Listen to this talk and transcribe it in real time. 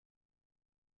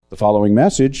The following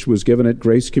message was given at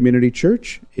Grace Community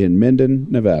Church in Minden,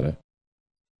 Nevada.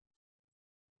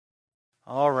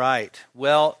 All right.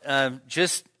 Well,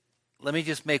 let me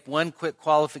just make one quick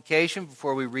qualification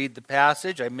before we read the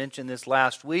passage. I mentioned this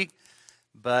last week,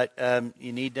 but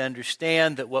you need to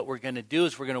understand that what we're going to do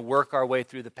is we're going to work our way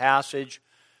through the passage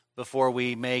before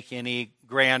we make any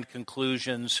grand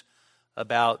conclusions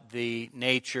about the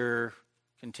nature,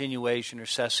 continuation, or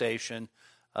cessation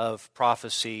of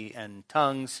prophecy and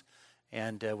tongues.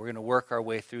 And we're going to work our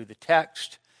way through the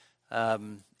text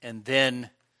and then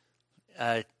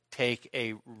take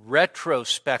a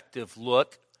retrospective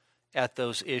look at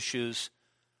those issues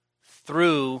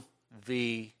through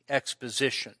the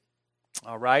exposition.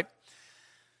 All right?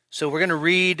 So we're going to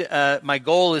read, my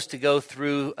goal is to go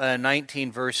through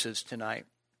 19 verses tonight.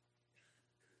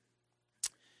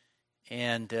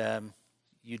 And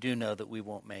you do know that we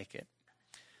won't make it.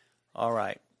 All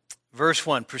right. Verse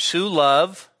 1, pursue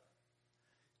love,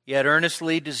 yet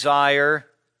earnestly desire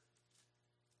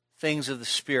things of the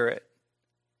Spirit,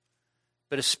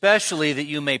 but especially that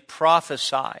you may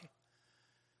prophesy.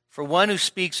 For one who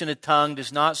speaks in a tongue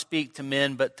does not speak to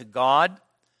men but to God,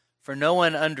 for no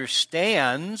one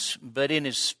understands, but in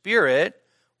his spirit,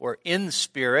 or in the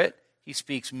Spirit, he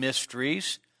speaks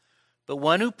mysteries. But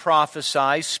one who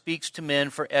prophesies speaks to men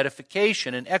for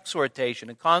edification and exhortation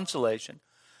and consolation.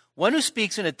 One who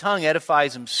speaks in a tongue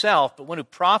edifies himself, but one who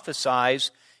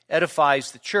prophesies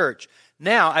edifies the church.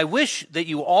 Now, I wish that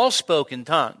you all spoke in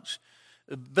tongues,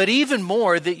 but even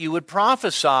more that you would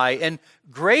prophesy. And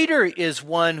greater is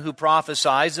one who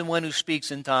prophesies than one who speaks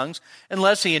in tongues,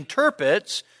 unless he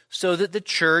interprets, so that the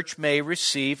church may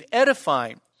receive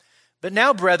edifying. But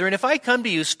now, brethren, if I come to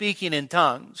you speaking in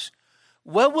tongues,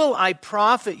 what will I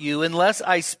profit you unless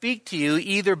I speak to you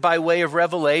either by way of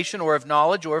revelation or of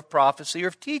knowledge or of prophecy or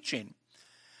of teaching?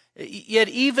 Yet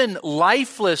even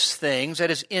lifeless things, that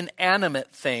is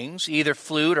inanimate things, either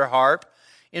flute or harp,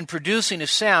 in producing a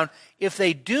sound, if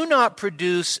they do not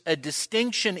produce a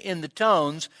distinction in the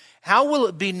tones, how will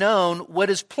it be known what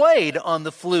is played on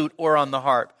the flute or on the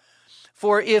harp?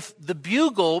 For if the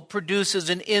bugle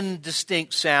produces an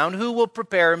indistinct sound, who will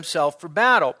prepare himself for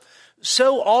battle?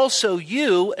 So also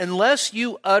you, unless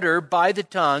you utter by the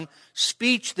tongue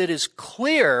speech that is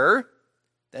clear,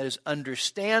 that is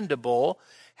understandable,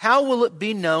 how will it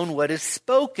be known what is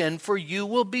spoken? For you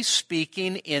will be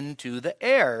speaking into the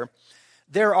air.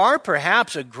 There are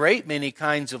perhaps a great many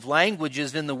kinds of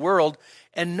languages in the world,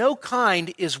 and no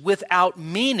kind is without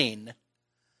meaning.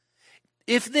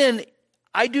 If then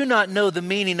I do not know the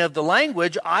meaning of the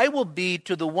language, I will be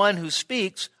to the one who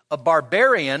speaks a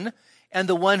barbarian, and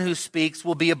the one who speaks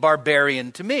will be a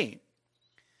barbarian to me.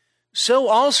 So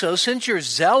also, since you're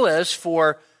zealous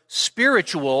for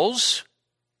spirituals,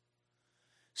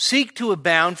 seek to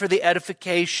abound for the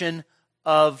edification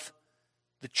of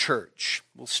the church.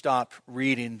 We'll stop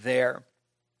reading there.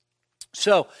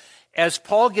 So, as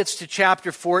Paul gets to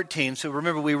chapter 14, so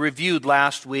remember we reviewed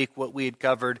last week what we had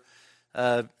covered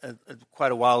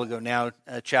quite a while ago now,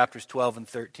 chapters 12 and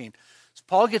 13. So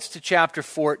Paul gets to chapter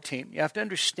 14. You have to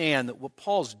understand that what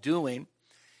Paul's doing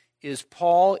is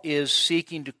Paul is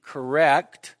seeking to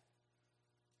correct.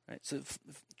 Right? So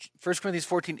 1 Corinthians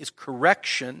 14 is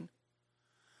correction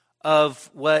of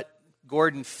what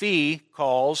Gordon Fee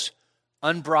calls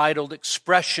unbridled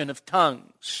expression of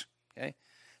tongues. Okay?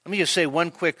 Let me just say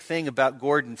one quick thing about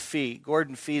Gordon Fee.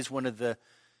 Gordon Fee is one of the,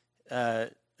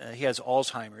 he has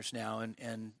Alzheimer's now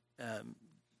and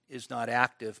is not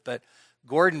active, but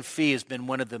Gordon Fee has been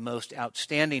one of the most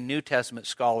outstanding New Testament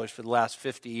scholars for the last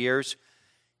 50 years.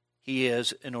 He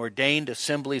is an ordained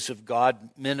Assemblies of God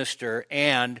minister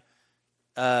and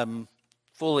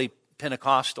fully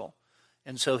Pentecostal.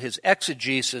 And so his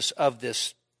exegesis of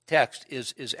this text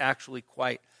is actually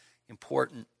quite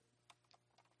important.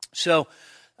 So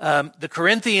the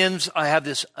Corinthians, I have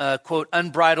this, quote,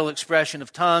 unbridled expression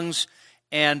of tongues,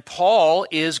 and Paul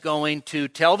is going to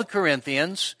tell the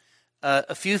Corinthians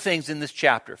a few things in this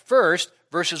chapter. First,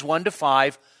 verses 1 to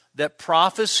 5, that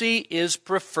prophecy is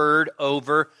preferred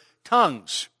over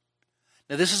tongues.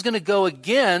 Now, this is going to go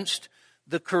against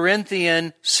the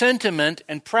Corinthian sentiment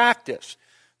and practice.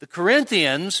 The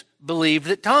Corinthians believed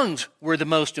that tongues were the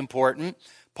most important.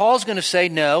 Paul's going to say,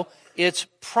 no, it's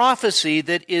prophecy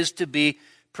that is to be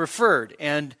preferred.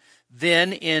 And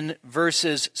then in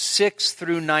verses 6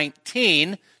 through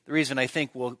 19, the reason I think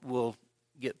we'll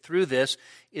get through this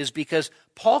is because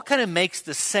Paul kind of makes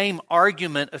the same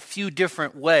argument a few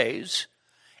different ways.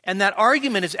 And that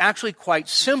argument is actually quite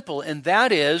simple, and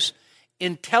that is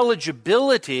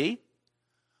intelligibility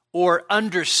or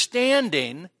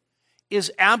understanding is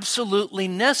absolutely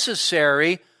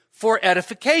necessary for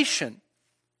edification.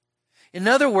 In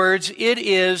other words, it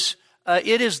is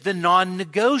the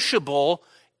non-negotiable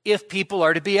if people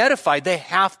are to be edified. They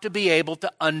have to be able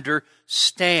to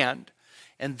understand.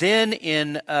 And then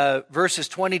in verses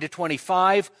 20 to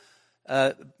 25,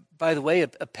 by the way, a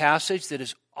passage that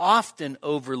is often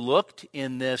overlooked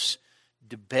in this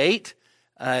debate,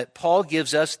 Paul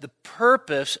gives us the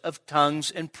purpose of tongues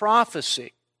and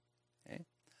prophecy. Okay?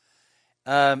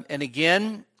 And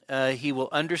again, he will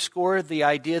underscore the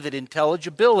idea that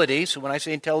intelligibility, so when I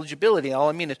say intelligibility, all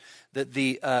I mean is that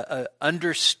the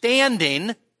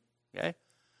understanding, okay,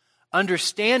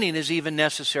 understanding is even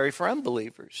necessary for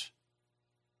unbelievers.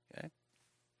 Okay?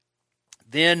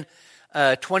 Then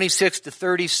 26 to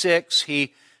 36,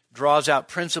 he draws out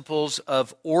principles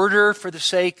of order for the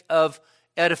sake of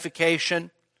edification.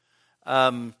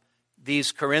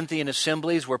 These Corinthian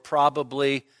assemblies were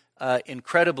probably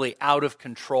incredibly out of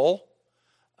control,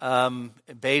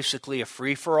 basically a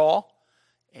free-for-all.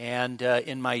 And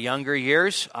in my younger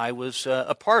years, I was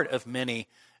a part of many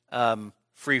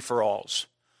free-for-alls.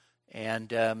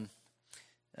 And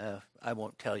I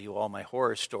won't tell you all my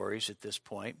horror stories at this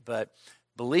point, but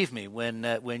believe me,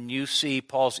 when you see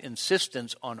Paul's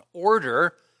insistence on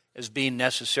order as being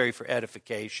necessary for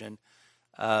edification,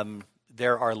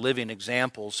 there are living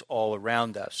examples all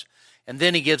around us. And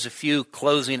then he gives a few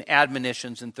closing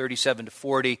admonitions in 37 to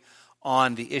 40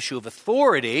 on the issue of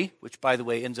authority, which, by the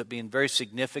way, ends up being very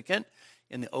significant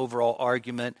in the overall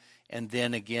argument, and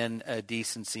then again,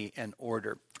 decency and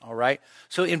order. All right?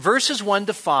 So in verses 1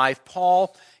 to 5,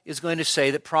 Paul is going to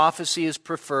say that prophecy is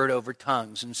preferred over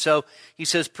tongues. And so he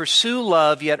says, pursue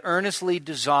love, yet earnestly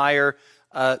desire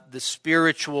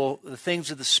the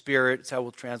things of the Spirit, that's how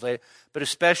we'll translate it, but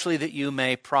especially that you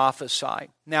may prophesy.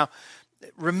 Now,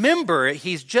 remember,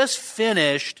 he's just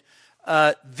finished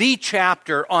the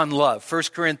chapter on love, 1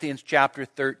 Corinthians chapter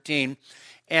 13.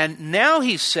 And now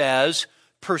he says,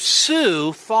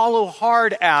 pursue, follow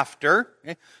hard after.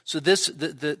 Okay? So this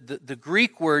the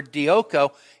Greek word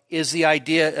dioko is the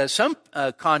idea, some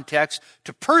context,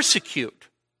 to persecute.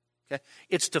 Okay?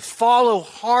 It's to follow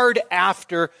hard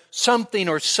after something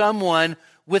or someone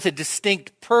with a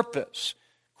distinct purpose.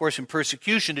 Of course, in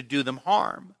persecution, to do them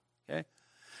harm. Okay?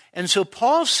 And so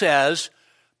Paul says,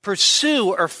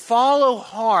 pursue or follow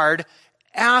hard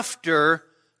after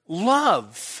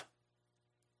love.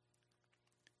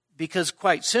 Because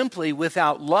quite simply,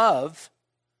 without love,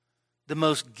 the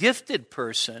most gifted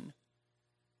person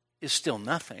is still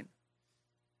nothing.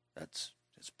 That's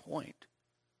his point.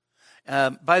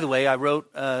 By the way, I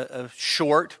wrote a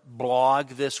short blog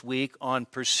this week on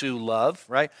pursue love,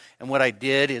 right? And what I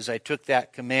did is I took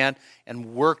that command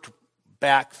and worked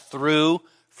back through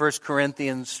 1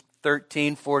 Corinthians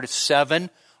 13, 4 to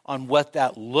 7 on what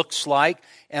that looks like.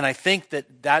 And I think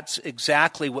that that's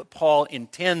exactly what Paul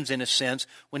intends in a sense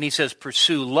when he says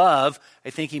pursue love. I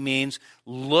think he means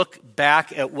look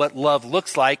back at what love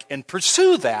looks like and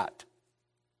pursue that.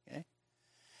 Okay?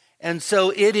 And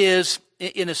so it is,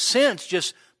 in a sense,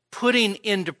 just putting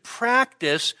into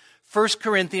practice 1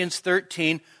 Corinthians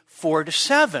 13, 4 to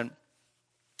 7.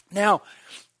 Now,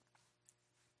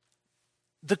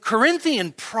 the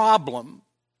Corinthian problem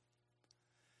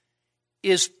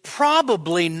is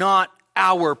probably not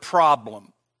our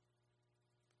problem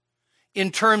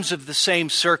in terms of the same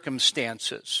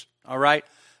circumstances, all right?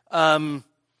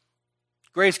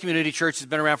 Grace Community Church has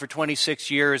been around for 26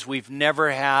 years. We've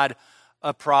never had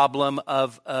a problem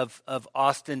of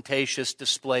ostentatious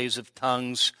displays of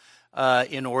tongues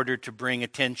in order to bring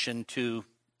attention to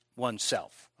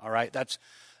oneself, all right?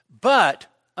 But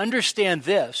understand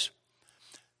this,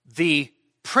 the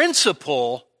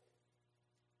principal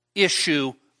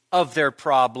issue of their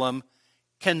problem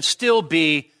can still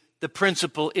be the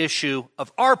principal issue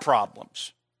of our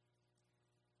problems.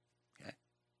 Okay?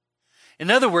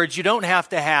 In other words, you don't have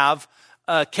to have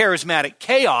charismatic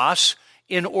chaos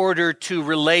in order to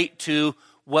relate to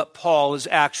what Paul is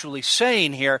actually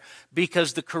saying here,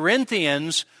 because the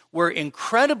Corinthians were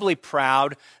incredibly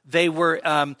proud. They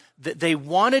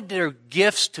wanted their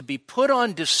gifts to be put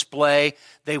on display.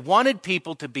 They wanted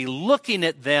people to be looking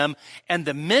at them. And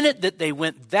the minute that they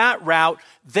went that route,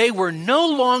 they were no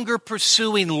longer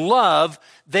pursuing love.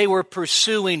 They were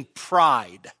pursuing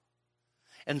pride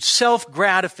and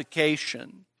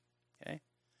self-gratification. Okay?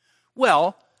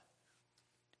 Well,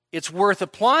 it's worth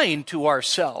applying to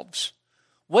ourselves.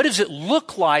 What does it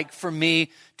look like for me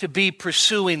to be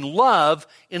pursuing love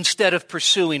instead of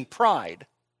pursuing pride?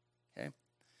 Okay.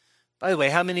 By the way,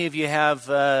 how many of you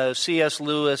have C.S.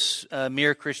 Lewis,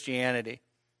 Mere Christianity?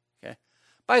 Okay.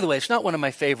 By the way, it's not one of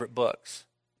my favorite books.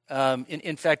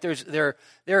 In fact, there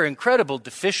are incredible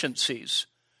deficiencies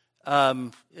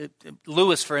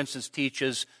Lewis, for instance,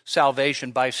 teaches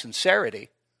salvation by sincerity.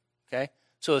 Okay?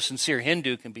 So a sincere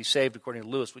Hindu can be saved according to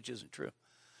Lewis, which isn't true.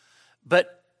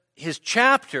 But his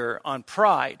chapter on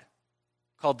pride,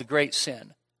 called The Great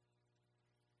Sin,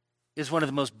 is one of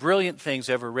the most brilliant things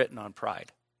ever written on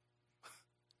pride.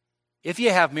 If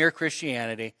you have mere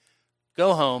Christianity,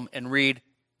 go home and read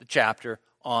the chapter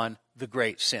on the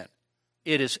great sin.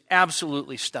 It is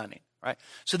absolutely stunning, right?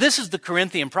 So this is the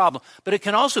Corinthian problem, but it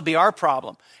can also be our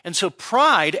problem. And so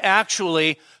pride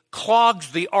actually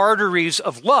clogs the arteries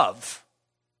of love.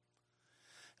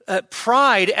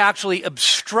 Pride actually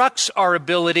obstructs our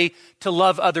ability to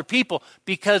love other people,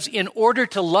 because in order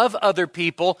to love other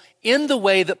people in the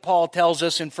way that Paul tells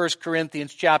us in 1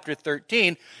 Corinthians chapter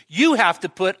 13, you have to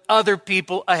put other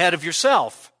people ahead of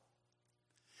yourself.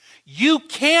 You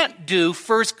can't do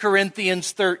 1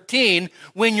 Corinthians 13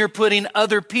 when you're putting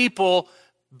other people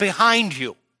behind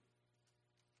you.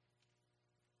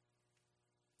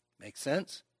 Make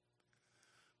sense?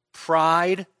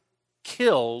 Pride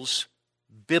kills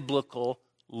biblical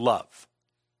love.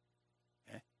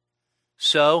 Okay?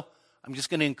 So, I'm just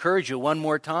going to encourage you one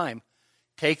more time.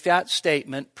 Take that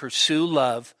statement, pursue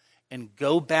love, and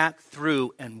go back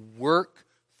through and work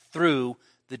through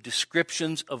the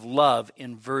descriptions of love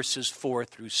in verses 4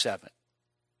 through 7.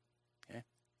 Okay?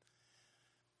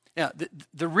 Now,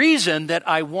 the reason that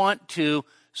I want to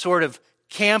sort of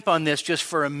camp on this just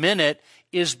for a minute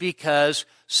is because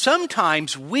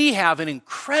sometimes we have an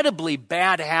incredibly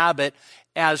bad habit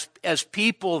as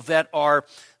people that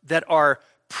are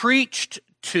preached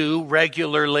to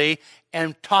regularly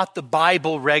and taught the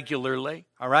Bible regularly,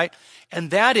 all right? And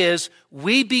that is,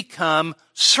 we become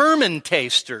sermon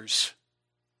tasters.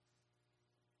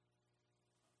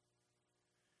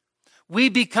 We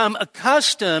become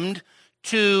accustomed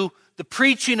to the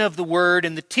preaching of the Word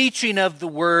and the teaching of the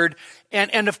Word.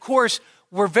 And of course,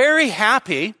 we're very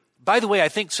happy. By the way, I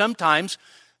think sometimes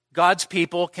God's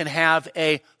people can have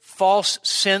a false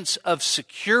sense of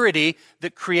security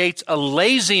that creates a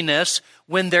laziness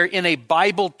when they're in a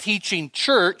Bible-teaching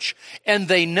church and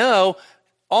they know,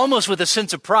 almost with a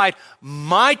sense of pride,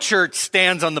 my church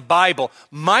stands on the Bible.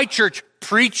 My church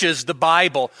preaches the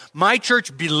Bible. My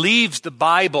church believes the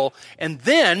Bible. And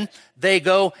then they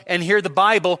go and hear the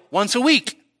Bible once a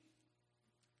week.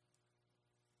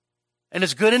 And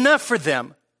it's good enough for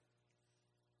them.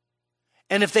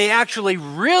 And if they actually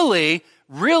really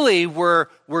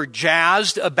were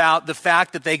jazzed about the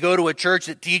fact that they go to a church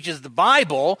that teaches the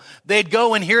Bible, they'd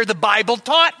go and hear the Bible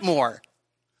taught more.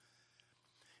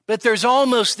 But there's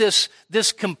almost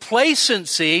this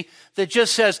complacency that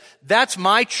just says, that's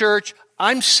my church,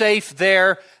 I'm safe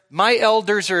there, my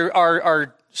elders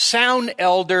are sound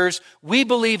elders, we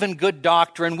believe in good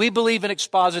doctrine, we believe in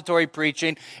expository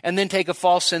preaching, and then take a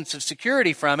false sense of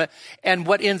security from it. And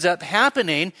what ends up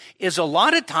happening is a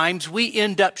lot of times we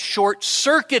end up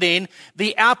short-circuiting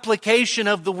the application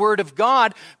of the Word of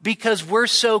God because we're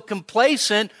so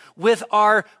complacent with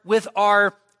our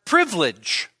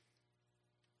privilege.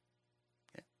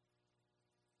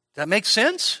 Does that make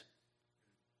sense?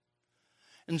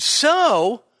 And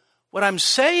so, what I'm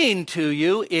saying to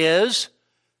you is,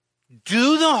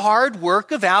 do the hard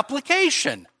work of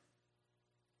application.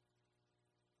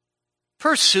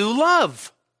 Pursue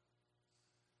love.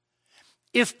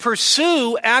 If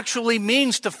pursue actually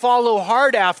means to follow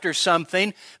hard after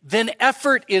something, then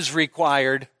effort is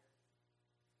required.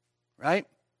 Right?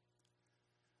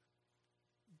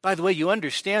 By the way, you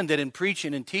understand that in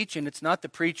preaching and teaching, it's not the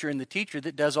preacher and the teacher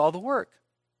that does all the work.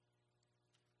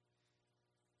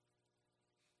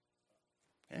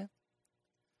 Okay?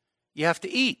 You have to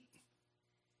eat.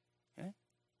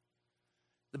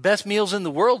 The best meals in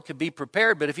the world could be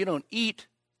prepared, but if you don't eat,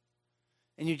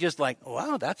 and you're just like,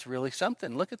 wow, that's really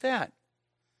something. Look at that.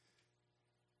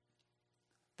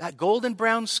 That golden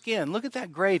brown skin. Look at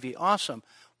that gravy. Awesome.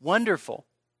 Wonderful.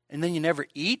 And then you never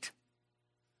eat?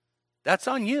 That's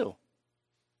on you.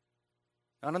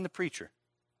 Not on the preacher.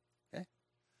 Okay?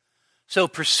 So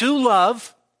pursue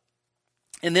love.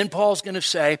 And then Paul's going to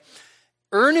say,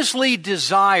 earnestly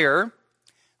desire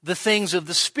the things of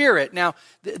the Spirit. Now,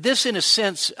 this in a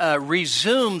sense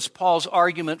resumes Paul's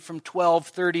argument from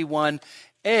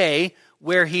 12:31a,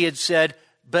 where he had said,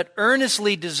 but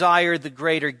earnestly desire the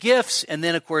greater gifts. And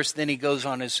then, of course, then he goes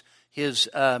on his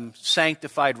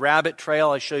sanctified rabbit trail.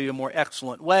 I show you a more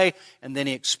excellent way. And then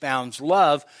he expounds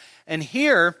love. And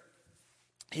here,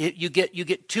 you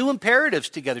get two imperatives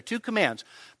together, two commands.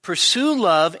 Pursue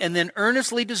love and then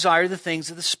earnestly desire the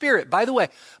things of the Spirit. By the way,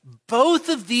 both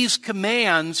of these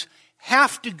commands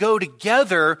have to go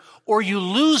together or you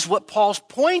lose what Paul's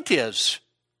point is.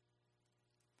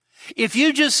 If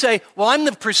you just say, well, I'm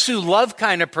the pursue love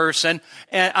kind of person,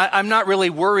 and I'm not really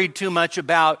worried too much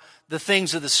about the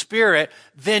things of the Spirit,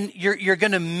 then you're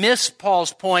going to miss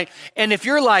Paul's point. And if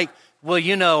you're like,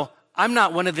 well, I'm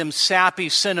not one of them sappy,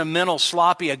 sentimental,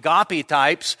 sloppy agape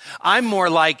types. I'm more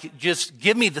like, just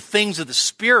give me the things of the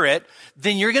Spirit,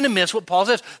 then you're going to miss what Paul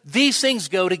says. These things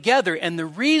go together. And the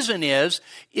reason is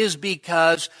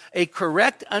because a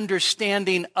correct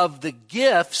understanding of the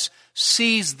gifts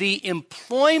sees the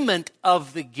employment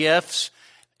of the gifts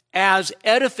as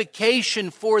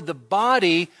edification for the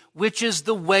body, which is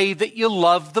the way that you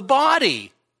love the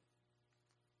body.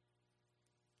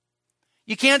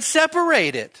 You can't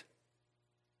separate it.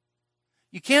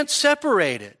 You can't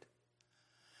separate it.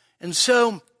 And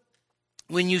so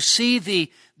when you see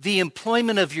the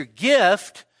employment of your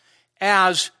gift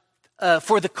as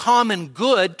for the common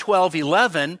good,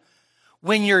 12:11,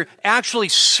 when you're actually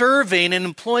serving and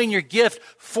employing your gift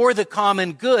for the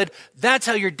common good, that's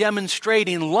how you're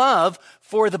demonstrating love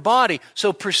for the body.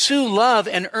 So pursue love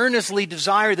and earnestly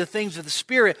desire the things of the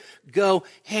Spirit go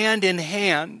hand in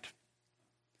hand.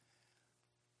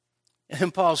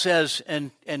 And Paul says,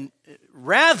 and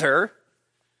rather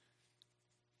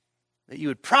that you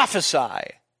would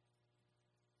prophesy.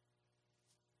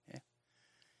 Okay.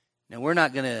 Now, we're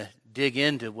not going to dig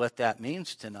into what that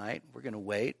means tonight. We're going to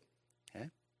wait. Okay.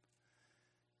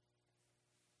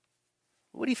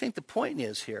 What do you think the point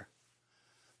is here?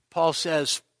 Paul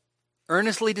says,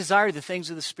 earnestly desire the things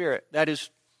of the Spirit. That is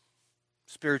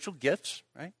spiritual gifts,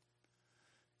 right?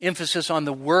 Emphasis on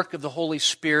the work of the Holy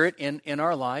Spirit in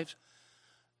our lives.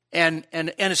 And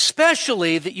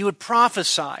especially that you would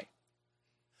prophesy.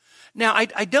 Now,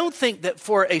 I don't think that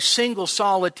for a single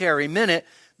solitary minute,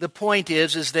 the point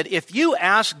is that if you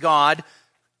ask God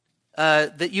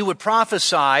that you would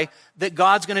prophesy, that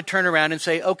God's going to turn around and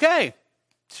say, okay.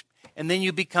 And then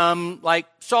you become like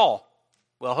Saul.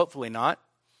 Well, hopefully not.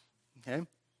 Okay.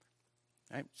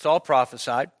 Right. Saul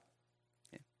prophesied.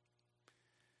 Okay.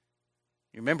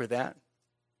 You remember that?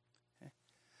 Okay.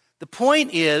 The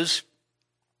point is,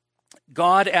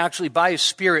 God actually, by His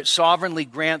Spirit, sovereignly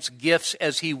grants gifts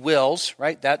as He wills,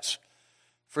 right? That's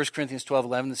 1 Corinthians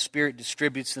 12:11. The Spirit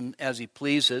distributes them as He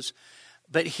pleases.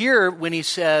 But here, when He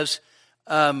says,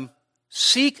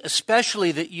 seek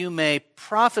especially that you may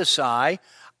prophesy,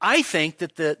 I think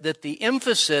that the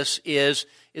emphasis is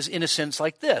in a sense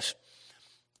like this.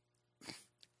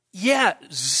 Yeah,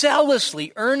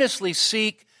 zealously, earnestly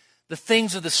seek the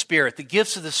things of the Spirit, the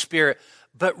gifts of the Spirit,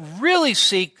 but really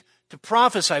seek to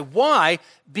prophesy. Why?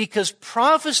 Because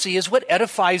prophecy is what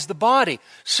edifies the body.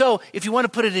 So, if you want to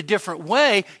put it a different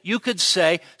way, you could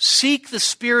say, seek the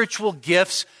spiritual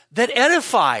gifts that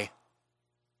edify.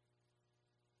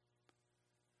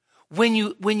 When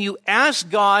you ask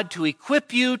God to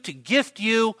equip you, to gift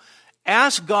you,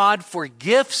 ask God for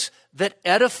gifts that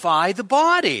edify the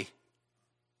body.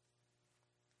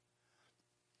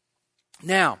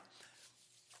 Now,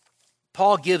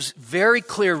 Paul gives very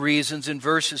clear reasons in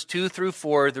verses 2 through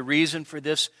 4, the reason for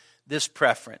this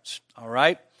preference. All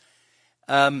right?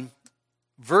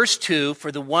 Verse 2,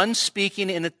 for the one speaking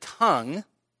in a tongue,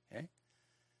 okay,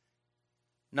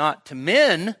 not to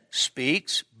men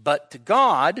speaks, but to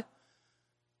God,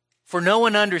 for no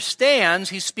one understands,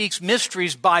 he speaks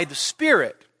mysteries by the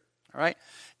Spirit. All right?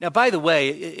 Now, by the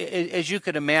way, as you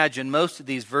could imagine, most of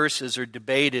these verses are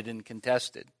debated and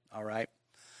contested. All right?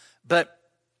 But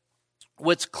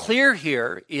what's clear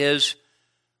here is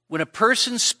when a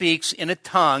person speaks in a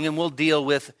tongue, and we'll deal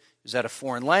with, is that a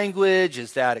foreign language?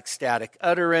 Is that ecstatic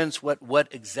utterance? What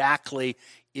exactly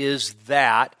is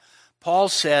that? Paul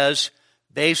says,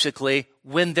 basically,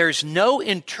 when there's no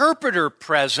interpreter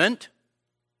present,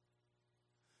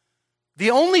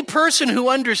 the only person who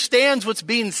understands what's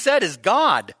being said is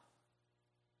God.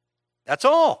 That's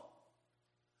all.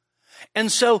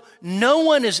 And so no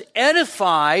one is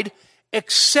edified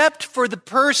except for the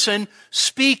person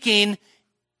speaking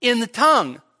in the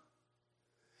tongue.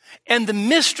 And the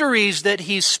mysteries that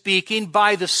he's speaking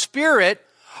by the Spirit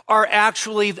are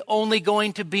actually only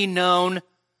going to be known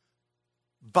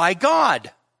by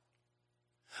God.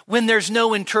 When there's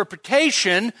no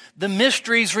interpretation, the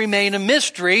mysteries remain a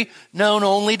mystery known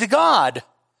only to God.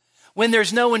 When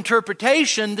there's no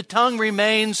interpretation, the tongue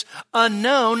remains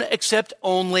unknown except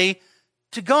only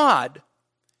to God.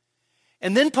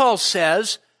 And then Paul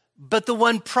says, but the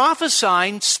one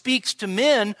prophesying speaks to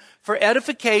men for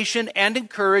edification and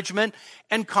encouragement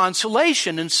and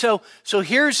consolation. And so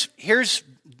here's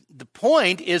the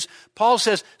point is, Paul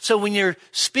says, so when you're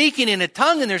speaking in a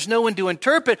tongue and there's no one to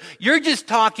interpret, you're just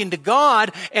talking to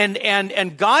God,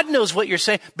 and God knows what you're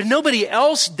saying, but nobody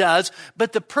else does.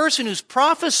 But the person who's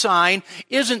prophesying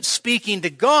isn't speaking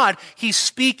to God. He's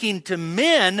speaking to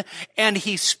men, and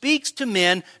he speaks to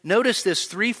men, notice this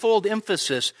threefold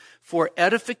emphasis, for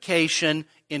edification,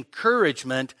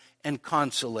 encouragement, and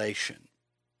consolation.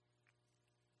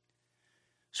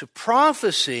 So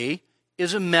prophecy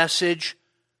is a message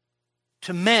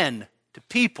to men, to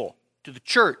people, to the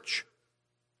church.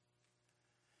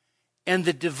 And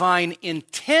the divine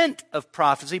intent of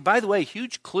prophecy, by the way,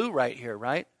 huge clue right here,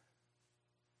 right?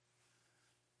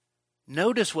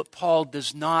 Notice what Paul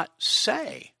does not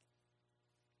say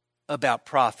about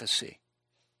prophecy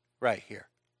right here.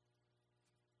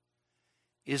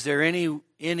 Is there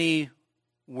any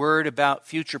word about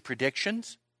future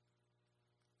predictions?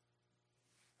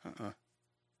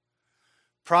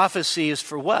 Prophecy is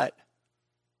for what?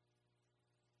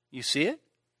 You see it?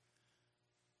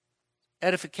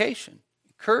 Edification,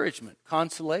 encouragement,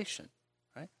 consolation.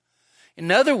 Right? In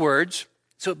other words,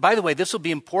 so by the way, this will be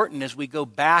important as we go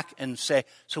back and say,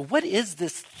 so what is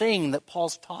this thing that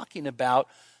Paul's talking about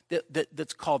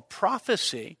that's called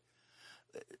prophecy?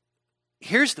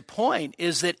 Here's the point,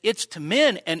 is that it's to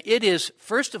men, and it is,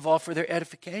 first of all, for their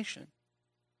edification.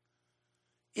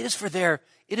 It is for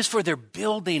their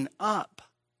building up.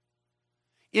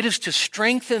 It is to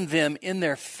strengthen them in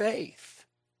their faith.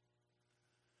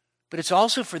 But it's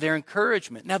also for their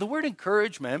encouragement. Now, the word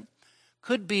encouragement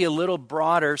could be a little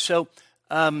broader. So,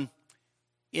 in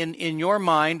your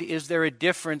mind, is there a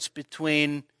difference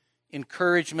between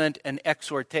encouragement and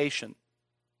exhortation?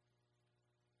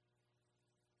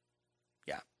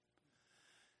 Yeah.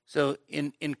 So,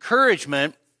 in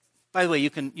encouragement, by the way, you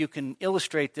can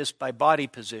illustrate this by body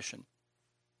position.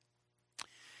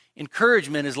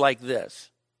 Encouragement is like this.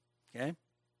 Okay?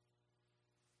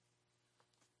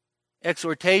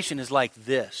 Exhortation is like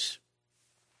this.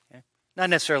 Okay? Not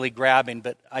necessarily grabbing,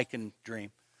 but I can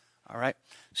dream. All right?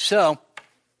 So,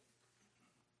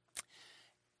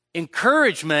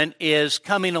 encouragement is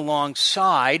coming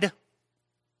alongside,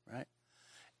 right?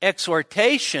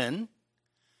 Exhortation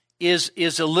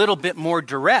is a little bit more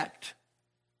direct.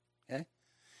 Okay?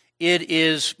 It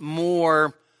is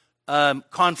more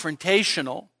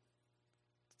confrontational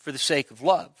for the sake of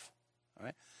love.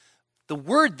 The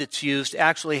word that's used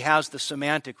actually has the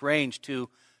semantic range to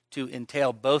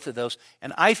entail both of those.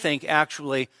 And I think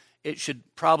actually it should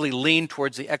probably lean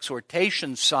towards the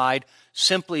exhortation side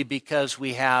simply because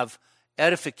we have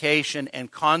edification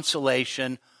and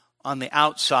consolation on the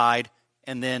outside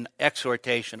and then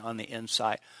exhortation on the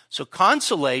inside. So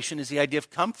consolation is the idea of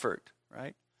comfort,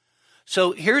 right?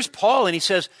 So here's Paul, and he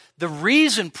says, the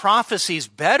reason prophecy is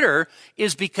better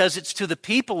is because it's to the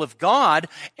people of God,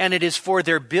 and it is for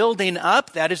their building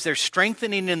up, that is, their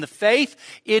strengthening in the faith.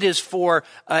 It is for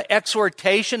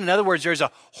exhortation. In other words, there's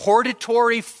a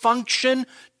hortatory function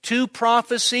to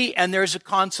prophecy, and there's a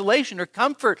consolation or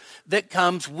comfort that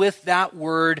comes with that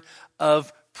word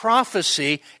of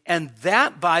prophecy, and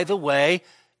that, by the way,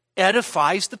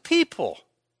 edifies the people.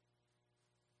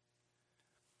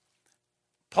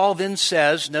 Paul then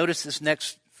says, notice this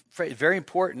next phrase, very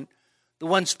important, the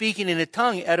one speaking in a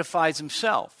tongue edifies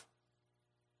himself.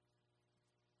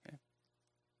 Okay.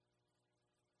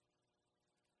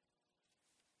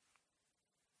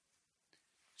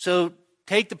 So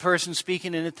take the person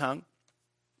speaking in a tongue,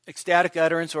 ecstatic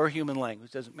utterance or human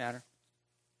language, doesn't matter.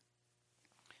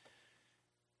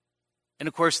 And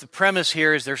of course, the premise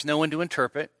here is there's no one to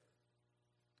interpret.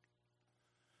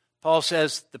 Paul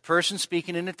says the person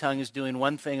speaking in a tongue is doing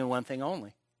one thing and one thing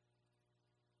only.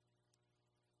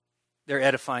 They're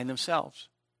edifying themselves.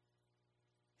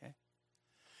 Okay?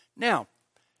 Now,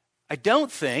 I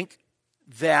don't think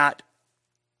that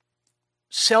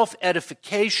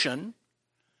self-edification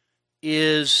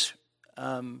is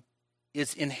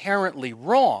inherently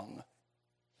wrong.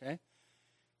 Okay?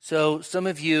 So some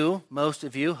of you, most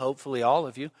of you, hopefully all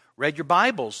of you, read your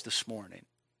Bibles this morning,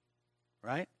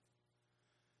 right?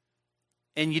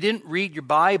 And you didn't read your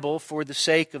Bible for the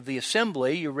sake of the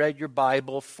assembly. You read your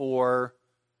Bible for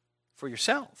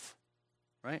yourself,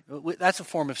 right? That's a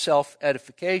form of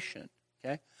self-edification,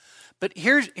 okay? But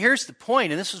here's the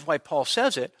point, and this is why Paul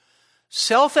says it.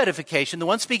 Self-edification, the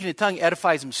one speaking in tongue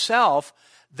edifies himself,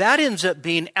 that ends up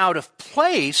being out of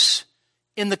place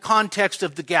in the context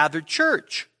of the gathered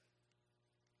church.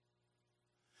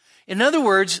 In other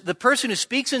words, the person who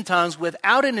speaks in tongues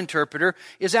without an interpreter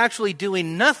is actually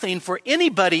doing nothing for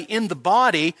anybody in the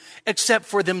body except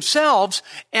for themselves.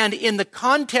 And in the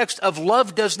context of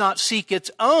love does not seek its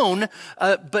own,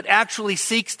 but actually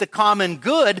seeks the common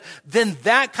good, then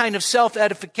that kind of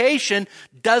self-edification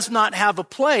does not have a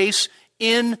place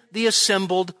in the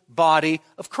assembled body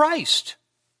of Christ.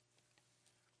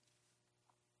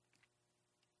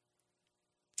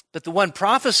 But the one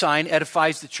prophesying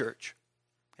edifies the church.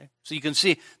 Okay? So you can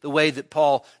see the way that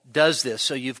Paul does this.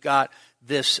 So you've got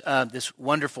this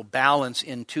wonderful balance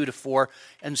in 2 to 4.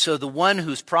 And so the one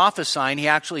who's prophesying, he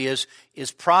actually is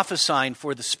prophesying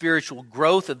for the spiritual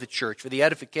growth of the church, for the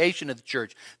edification of the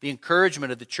church, the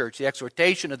encouragement of the church, the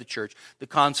exhortation of the church, the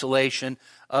consolation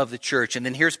of the church. And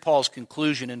then here's Paul's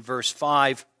conclusion in verse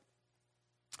 5.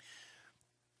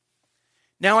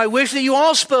 Now I wish that you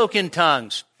all spoke in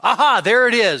tongues. Aha, there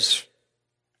it is.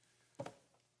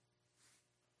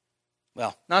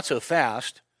 Well, not so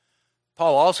fast.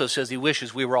 Paul also says he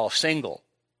wishes we were all single.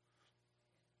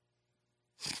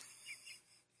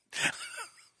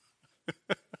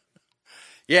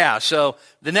 Yeah, so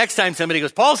the next time somebody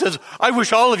goes, Paul says, I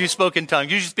wish all of you spoke in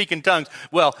tongues. You should speak in tongues.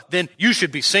 Well, then you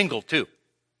should be single too.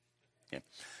 Yeah.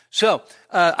 So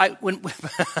when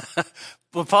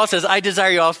Paul says, I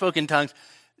desire you all spoke in tongues,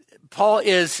 Paul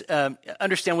is,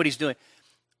 understand what he's doing.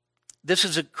 This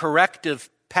is a corrective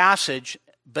passage,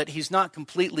 but he's not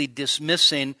completely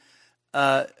dismissing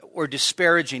or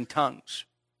disparaging tongues.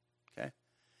 Okay?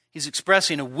 He's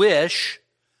expressing a wish,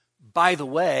 by the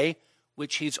way,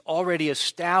 which he's already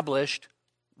established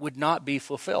would not be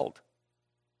fulfilled.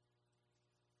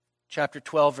 Chapter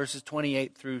 12, verses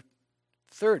 28 through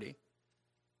 30.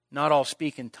 Not all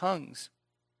speak in tongues,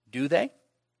 do they?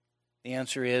 The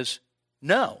answer is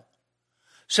no.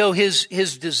 So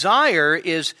his desire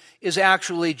is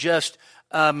actually just,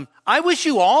 I wish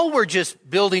you all were just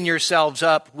building yourselves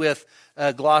up with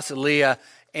glossolalia.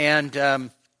 And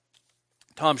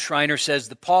Tom Schreiner says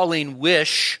the Pauline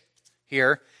wish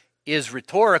here is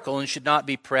rhetorical and should not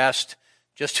be pressed,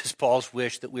 just as Paul's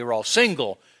wish that we were all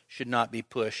single should not be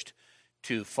pushed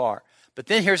too far. But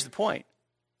then here's the point,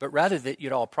 but rather that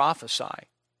you'd all prophesy.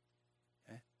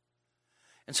 Okay?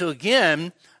 And so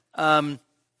again,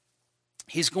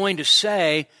 he's going to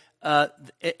say,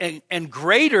 and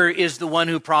greater is the one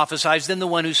who prophesies than the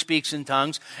one who speaks in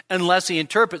tongues, unless he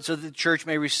interprets, so that the church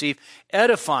may receive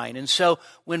edifying. And so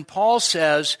when Paul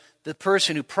says the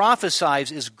person who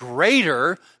prophesies is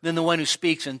greater than the one who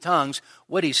speaks in tongues,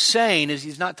 what he's saying is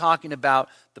he's not talking about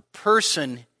the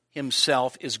person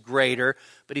himself is greater,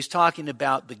 but he's talking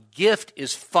about the gift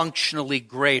is functionally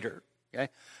greater. Okay?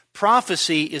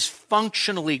 Prophecy is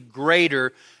functionally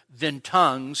greater than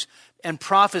tongues, and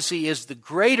prophecy is the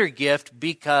greater gift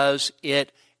because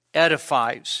it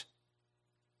edifies.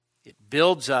 It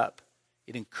builds up.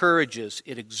 It encourages.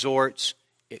 It exhorts.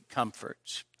 It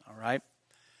comforts. All right?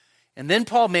 And then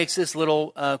Paul makes this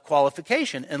little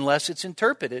qualification, unless it's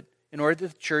interpreted, in order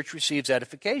that the church receives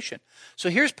edification. So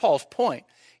here's Paul's point,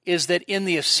 is that in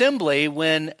the assembly,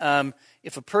 when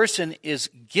if a person is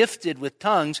gifted with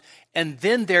tongues, and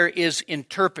then there is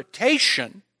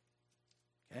interpretation,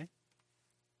 okay,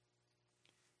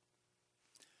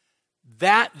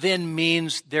 that then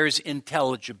means there's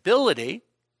intelligibility,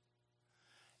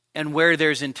 and where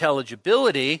there's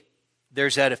intelligibility,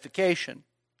 there's edification.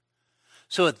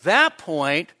 So at that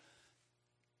point,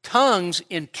 tongues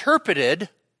interpreted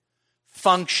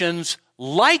functions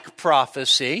like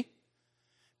prophecy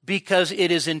because it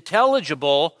is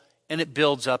intelligible and it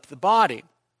builds up the body.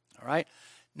 All right?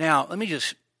 Now, let me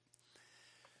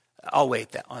I'll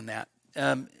wait on that.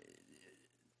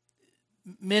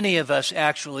 Many of us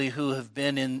actually who have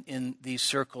been in these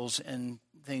circles and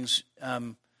things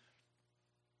have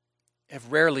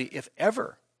rarely, if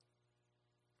ever,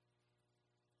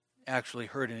 actually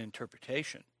heard an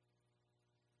interpretation.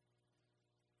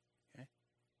 Okay?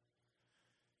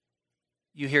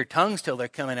 You hear tongues till they're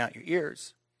coming out your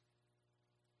ears.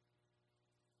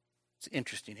 It's an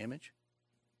interesting image.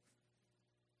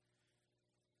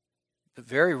 But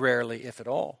very rarely, if at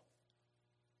all,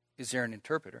 is there an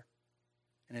interpreter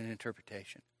and an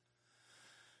interpretation.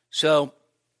 So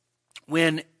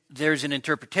when there's an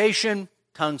interpretation,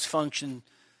 tongues function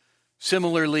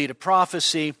similarly to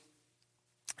prophecy.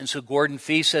 And so Gordon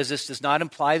Fee says this does not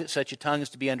imply that such a tongue is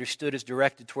to be understood as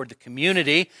directed toward the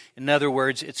community. In other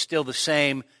words, it's still the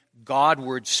same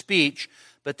Godward speech,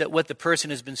 but that what the person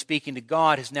has been speaking to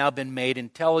God has now been made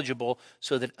intelligible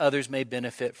so that others may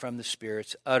benefit from the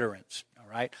Spirit's utterance. All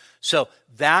right? So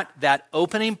that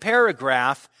opening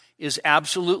paragraph is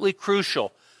absolutely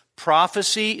crucial.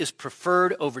 Prophecy is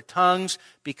preferred over tongues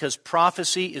because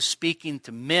prophecy is speaking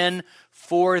to men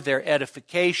for their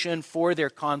edification, for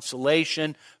their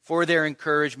consolation, for their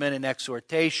encouragement and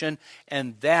exhortation,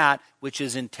 and that which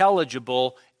is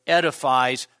intelligible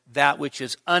edifies, that which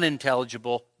is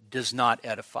unintelligible does not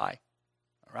edify.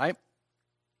 All right?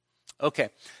 Okay,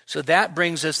 so that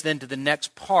brings us then to the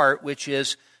next part, which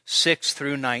is 6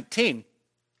 through 19.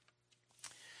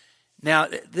 Now,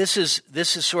 this is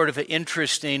sort of an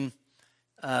interesting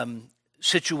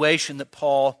situation that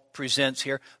Paul presents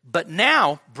here. But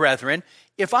now, brethren,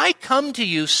 if I come to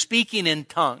you speaking in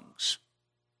tongues,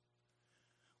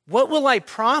 what will I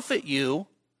profit you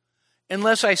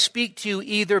unless I speak to you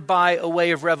either by a way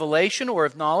of revelation or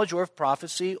of knowledge or of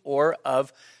prophecy or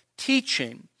of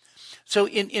teaching? So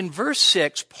in verse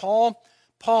 6, Paul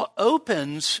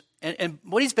opens, and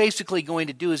what he's basically going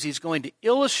to do is he's going to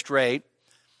illustrate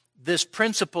this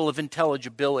principle of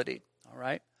intelligibility, all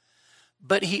right?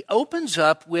 But he opens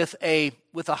up with a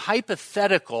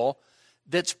hypothetical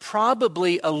that's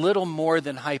probably a little more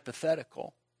than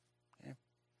hypothetical. Okay?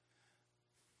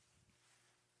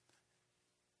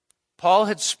 Paul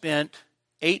had spent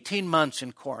 18 months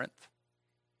in Corinth.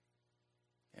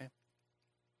 Okay?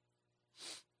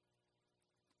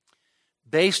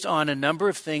 Based on a number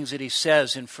of things that he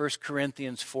says in 1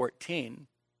 Corinthians 14,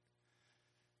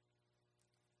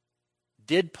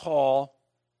 did Paul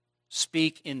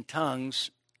speak in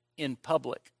tongues in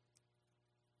public?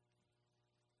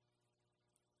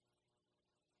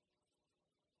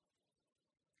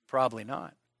 Probably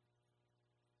not.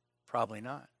 Probably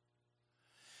not.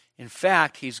 In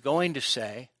fact, he's going to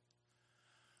say,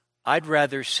 I'd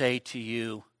rather say to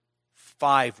you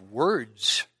 5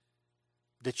 words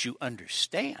that you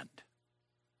understand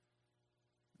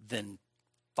than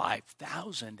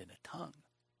 5,000 in a tongue.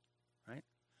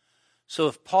 So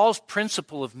if Paul's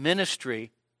principle of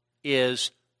ministry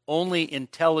is only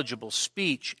intelligible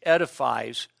speech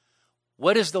edifies,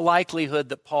 what is the likelihood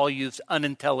that Paul used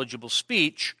unintelligible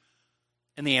speech?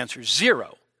 And the answer is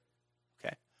 0.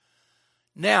 Okay.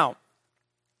 Now,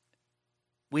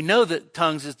 we know that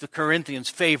tongues is the Corinthians'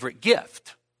 favorite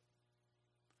gift.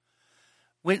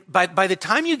 By the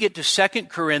time you get to 2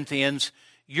 Corinthians,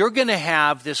 you're going to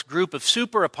have this group of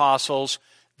super apostles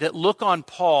that look on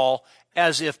Paul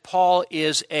as if Paul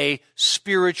is a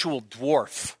spiritual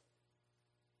dwarf.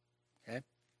 Okay?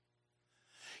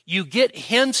 You get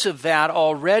hints of that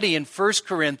already in 1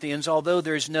 Corinthians, although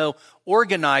there's no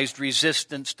organized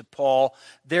resistance to Paul.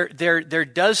 There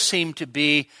does seem to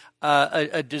be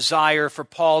a desire for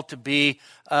Paul to be,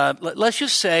 let's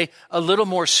just say, a little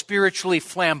more spiritually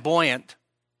flamboyant.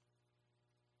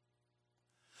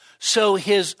 So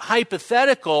his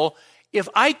hypothetical, if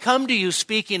I come to you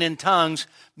speaking in tongues,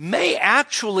 may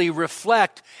actually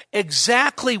reflect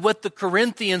exactly what the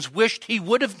Corinthians wished he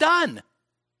would have done.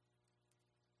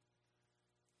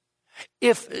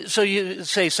 So you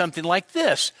say something like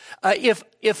this,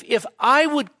 if I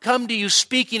would come to you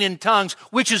speaking in tongues,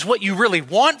 which is what you really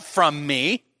want from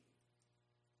me,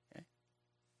 okay.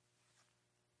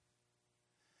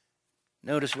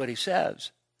 Notice what he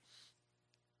says.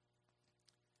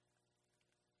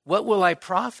 What will I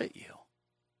profit you?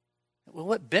 Well,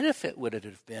 what benefit would it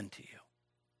have been to you?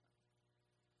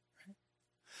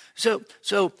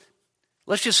 So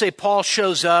let's just say Paul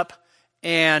shows up,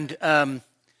 and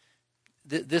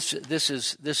this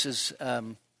is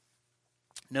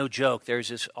no joke. There's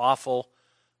this awful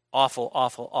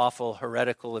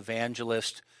heretical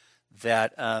evangelist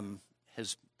that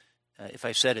has, if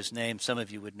I said his name, some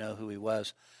of you would know who he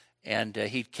was, and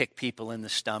he'd kick people in the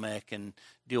stomach and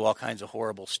do all kinds of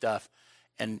horrible stuff,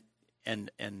 and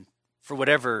for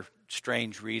whatever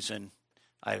strange reason,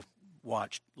 I've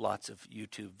watched lots of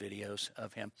YouTube videos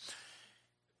of him.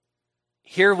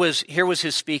 Here was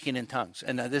his speaking in tongues,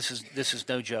 and this is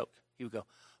no joke. He would go,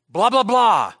 blah blah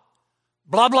blah,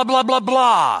 blah blah blah blah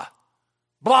blah,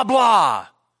 blah blah,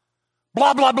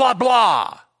 blah blah blah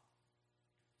blah.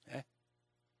 Okay?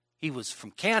 He was from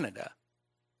Canada.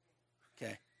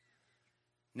 Okay.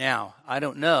 Now I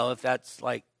don't know if that's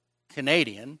like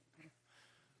Canadian.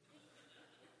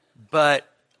 But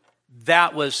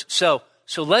that was, so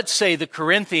let's say the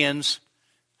Corinthians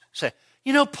say,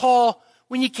 you know, Paul,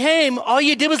 when you came, all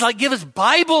you did was like give us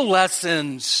Bible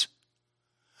lessons.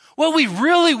 What we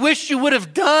really wish you would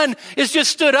have done is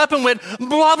just stood up and went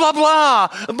blah, blah, blah,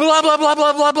 blah, blah, blah,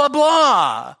 blah, blah, blah,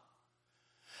 blah.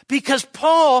 Because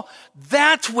Paul,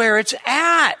 that's where it's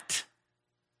at.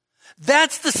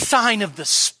 That's the sign of the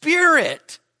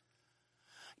Spirit.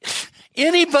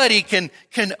 Anybody can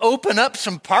open up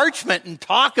some parchment and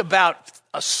talk about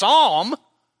a psalm.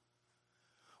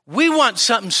 We want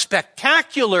something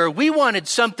spectacular. We wanted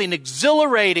something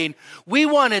exhilarating. We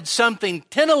wanted something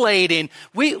titillating.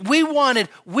 We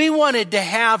wanted to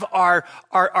have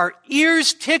our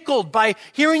ears tickled by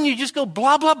hearing you just go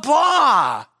blah, blah,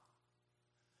 blah.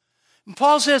 And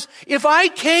Paul says, if I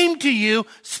came to you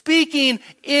speaking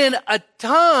in a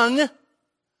tongue,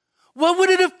 what would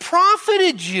it have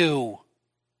profited you?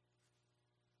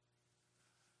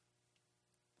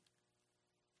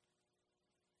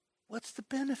 What's the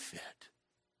benefit?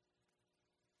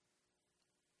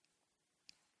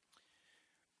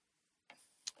 I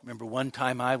remember one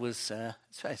time I was,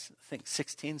 I think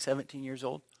 16, 17 years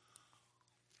old.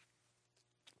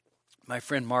 My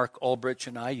friend Mark Ulbrich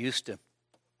and I used to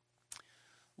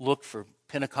look for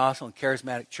Pentecostal and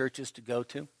charismatic churches to go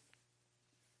to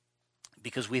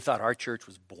because we thought our church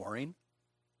was boring.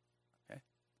 Okay,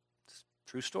 it's a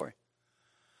true story.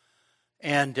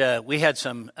 And we had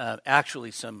some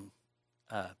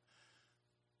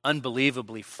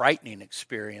unbelievably frightening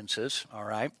experiences, all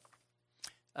right?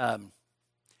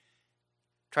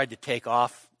 Tried to take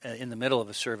off in the middle of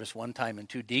a service one time, and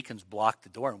two deacons blocked the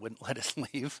door and wouldn't let us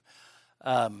leave.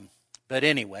 But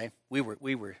anyway, we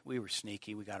were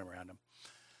sneaky. We got around them.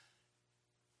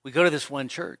 We go to this one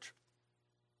church,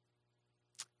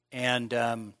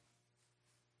 and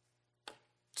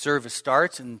service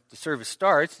starts, and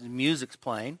the music's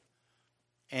playing,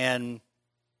 and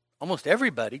almost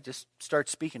everybody just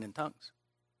starts speaking in tongues.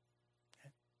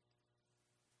 Okay?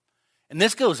 And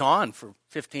this goes on for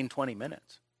 15, 20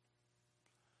 minutes.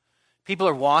 People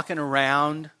are walking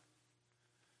around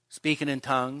speaking in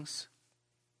tongues.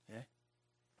 Okay?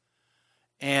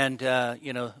 And,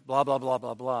 blah, blah, blah,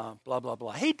 blah, blah, blah, blah,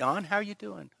 blah. Hey, Don, how are you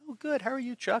doing? Oh, good. How are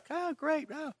you, Chuck? Oh, great.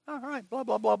 Oh, all right. Blah,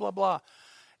 blah, blah, blah, blah.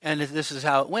 And this is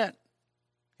how it went.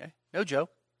 Okay? No joke.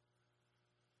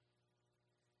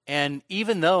 And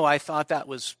even though I thought that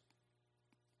was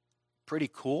pretty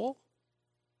cool,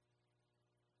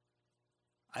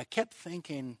 I kept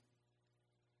thinking,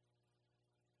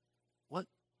 what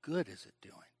good is it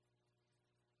doing?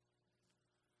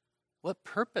 What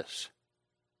purpose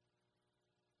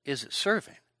is it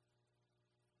serving?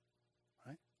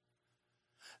 Right?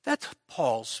 That's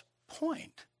Paul's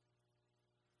point.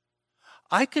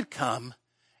 I could come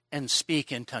and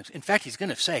speak in tongues. In fact, he's going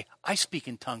to say, I speak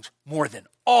in tongues more than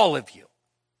all of you.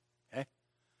 Okay?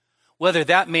 Whether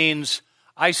that means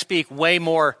I speak way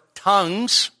more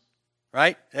tongues,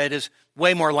 right? That is,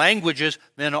 way more languages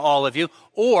than all of you,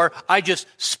 or I just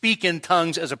speak in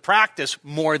tongues as a practice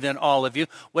more than all of you.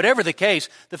 Whatever the case,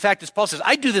 the fact is, Paul says,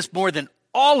 I do this more than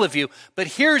all of you, but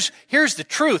here's the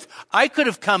truth. I could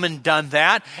have come and done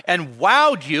that and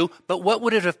wowed you, but what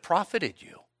would it have profited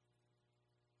you?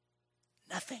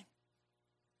 Nothing.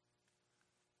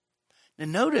 Now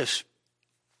notice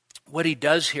what he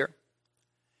does here.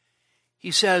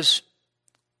 He says,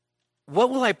 what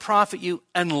will I profit you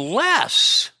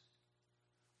unless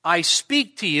I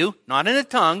speak to you, not in a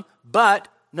tongue, but,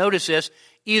 notice this,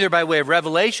 either by way of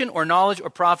revelation or knowledge or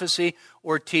prophecy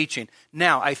or teaching.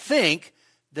 Now, I think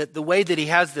that the way that he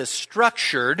has this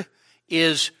structured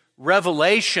is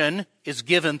revelation is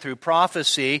given through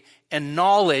prophecy and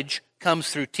knowledge comes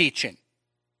through teaching.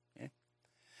 Okay?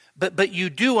 But you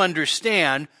do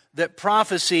understand that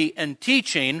prophecy and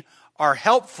teaching are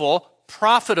helpful,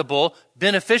 profitable,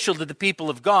 beneficial to the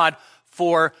people of God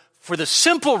for the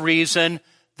simple reason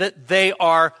that they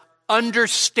are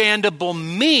understandable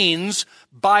means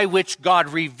by which God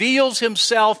reveals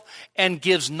himself and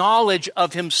gives knowledge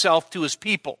of himself to his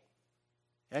people.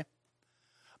 Okay?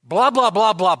 Blah, blah,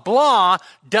 blah, blah, blah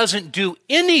doesn't do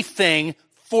anything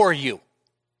for you.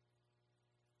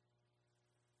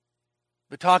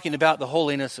 But talking about the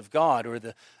holiness of God or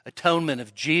the atonement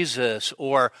of Jesus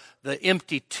or the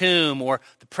empty tomb or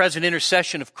the present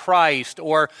intercession of Christ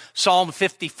or Psalm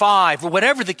 55 or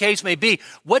whatever the case may be,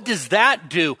 what does that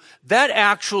do? That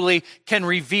actually can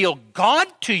reveal God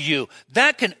to you.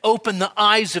 That can open the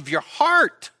eyes of your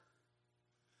heart.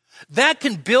 That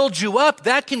can build you up.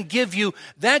 That can give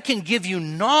you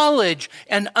knowledge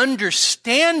and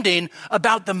understanding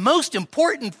about the most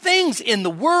important things in the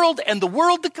world and the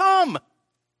world to come.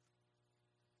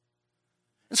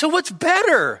 And so what's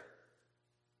better?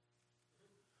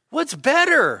 What's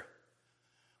better?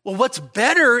 Well, what's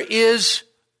better is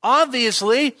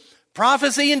obviously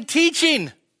prophecy and teaching.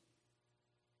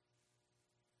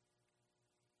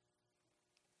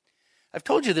 I've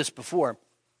told you this before,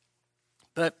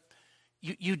 but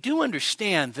you do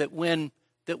understand that when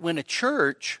a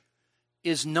church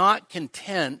is not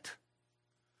content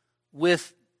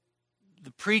with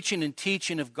the preaching and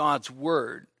teaching of God's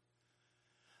word,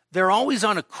 they're always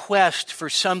on a quest for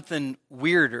something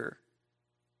weirder.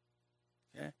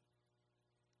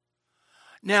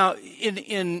 Now,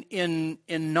 in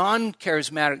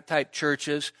non-charismatic type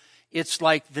churches, it's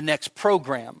like the next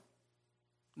program,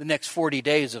 the next 40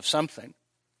 days of something.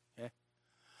 Okay?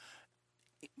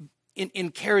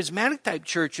 In charismatic type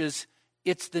churches,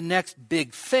 it's the next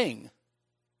big thing.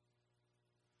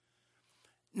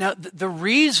 Now, the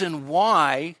reason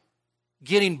why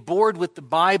getting bored with the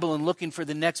Bible and looking for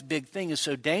the next big thing is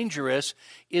so dangerous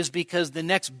is because the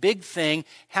next big thing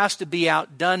has to be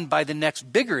outdone by the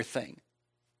next bigger thing.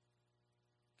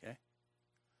 Okay?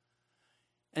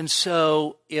 And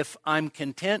so if I'm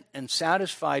content and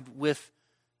satisfied with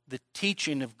the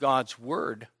teaching of God's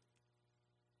Word,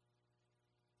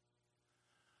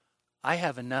 I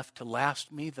have enough to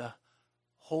last me the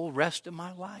whole rest of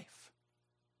my life.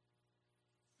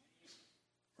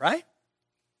 Right?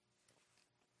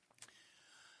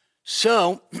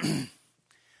 So,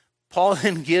 Paul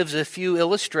then gives a few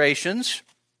illustrations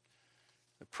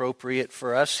appropriate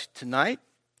for us tonight.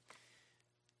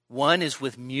 One is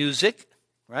with music,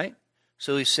 right?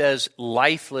 So he says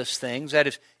lifeless things. That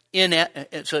is,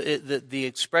 the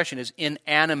expression is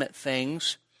inanimate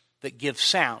things that give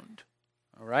sound,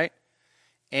 all right?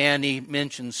 And he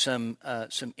mentions some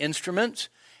instruments,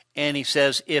 and he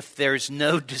says if there's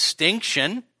no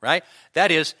distinction, right?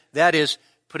 That is,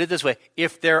 put it this way,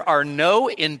 if there are no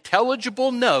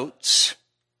intelligible notes,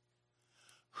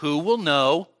 who will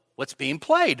know what's being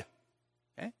played?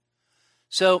 Okay?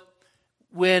 So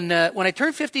when I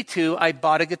turned 52, I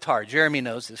bought a guitar. Jeremy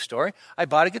knows this story. I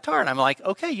bought a guitar, and I'm like,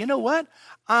 okay, you know what?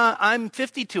 I'm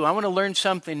 52. I want to learn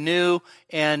something new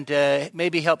and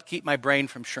maybe help keep my brain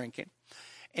from shrinking.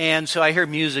 And so I hear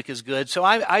music is good. So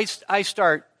I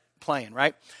start playing,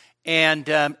 right? And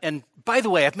by the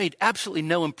way, I've made absolutely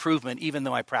no improvement even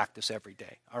though I practice every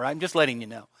day. All right? I'm just letting you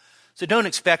know. So don't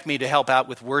expect me to help out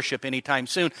with worship anytime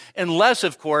soon, unless,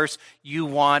 of course, you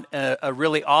want a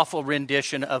really awful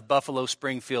rendition of Buffalo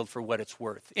Springfield for what it's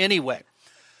worth. Anyway,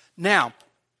 now,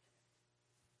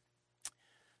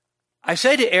 I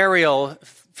said to Ariel a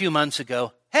few months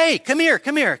ago, hey, come here,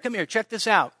 check this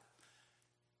out.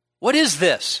 What is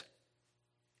this?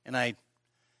 And I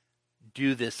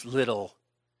do this little,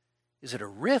 is it a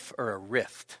riff or a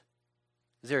rift?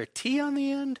 Is there a T on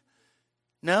the end?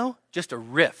 No? Just a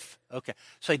riff. Okay.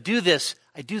 So I do this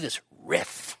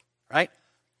riff, right?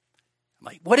 I'm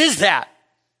like, what is that?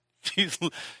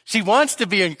 She wants to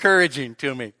be encouraging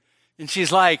to me. And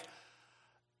she's like,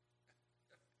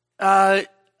 a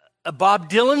Bob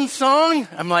Dylan song?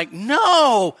 I'm like,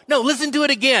 no, listen to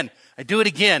it again. I do it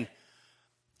again.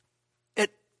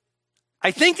 I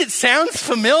think it sounds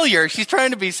familiar. She's trying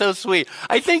to be so sweet.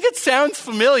 I think it sounds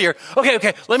familiar.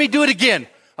 Okay, let me do it again.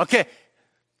 Okay.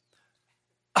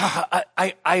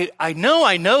 I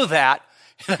know that.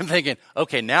 And I'm thinking,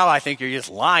 okay, now I think you're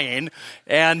just lying.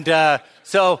 And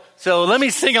so let me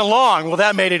sing along. Well,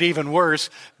 that made it even worse.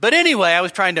 But anyway, I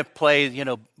was trying to play,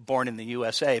 Born in the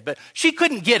USA. But she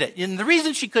couldn't get it. And the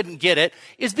reason she couldn't get it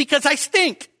is because I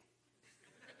stink.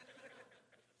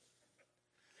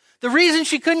 The reason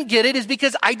she couldn't get it is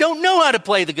because I don't know how to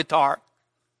play the guitar.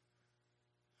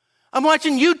 I'm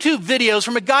watching YouTube videos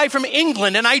from a guy from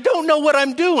England, and I don't know what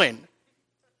I'm doing.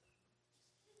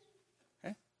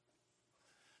 Okay?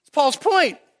 It's Paul's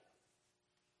point.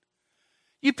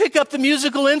 You pick up the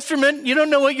musical instrument, you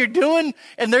don't know what you're doing,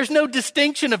 and there's no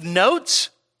distinction of notes.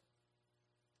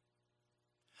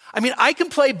 I mean, I can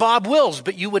play Bob Wills,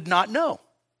 but you would not know.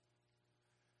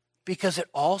 Because it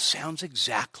all sounds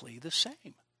exactly the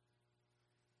same.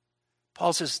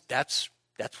 Paul says that's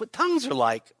what tongues are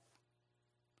like.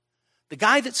 The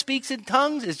guy that speaks in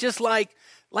tongues is just like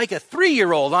a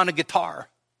 3-year-old on a guitar.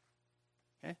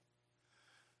 Okay?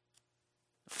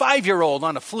 5-year-old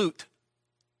on a flute.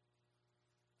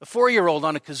 A 4-year-old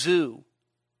on a kazoo.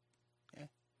 Okay?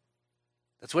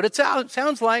 That's what it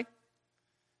sounds like.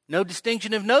 No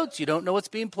distinction of notes. You don't know what's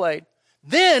being played.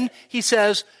 Then he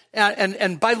says,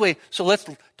 and by the way, so let's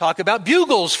talk about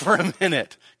bugles for a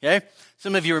minute. Okay?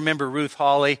 Some of you remember Ruth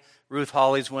Hawley. Ruth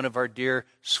Hawley's one of our dear,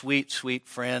 sweet, sweet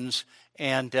friends.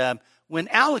 And when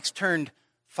Alex turned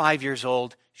 5 years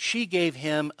old, she gave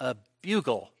him a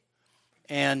bugle.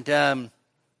 And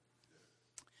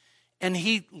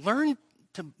he learned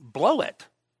to blow it,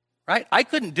 right? I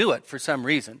couldn't do it for some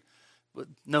reason.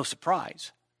 No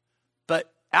surprise.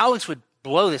 But Alex would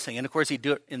blow this thing. And, of course, he'd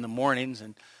do it in the mornings.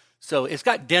 And so it's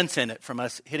got dents in it from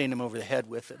us hitting him over the head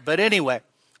with it. But anyway,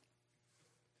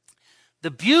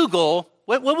 the bugle,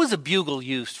 what was a bugle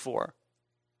used for?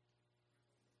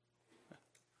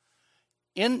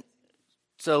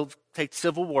 So take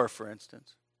Civil War, for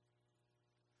instance.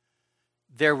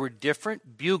 There were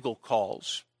different bugle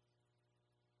calls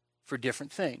for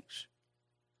different things.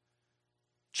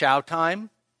 chow time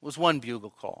was one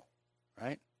bugle call,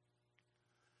 right?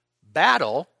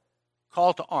 Battle,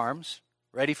 call to arms,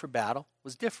 ready for battle,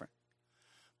 was different.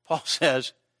 Paul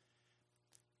says,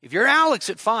 if you're Alex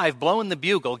at 5 blowing the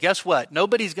bugle, guess what?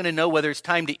 Nobody's going to know whether it's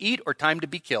time to eat or time to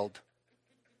be killed.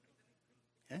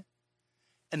 Okay?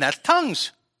 And that's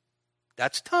tongues.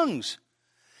 That's tongues.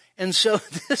 And so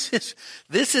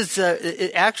this is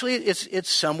actually it's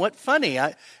somewhat funny.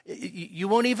 You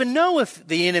won't even know if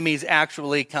the enemy's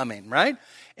actually coming, right?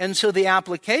 And so the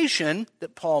application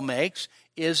that Paul makes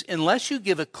is, unless you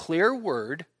give a clear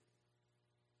word,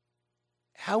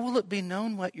 how will it be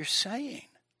known what you're saying?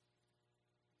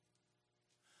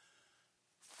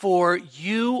 For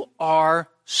you are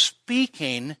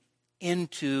speaking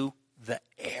into the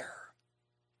air.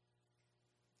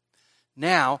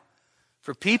 Now,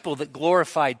 for people that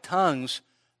glorified tongues,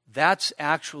 that's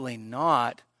actually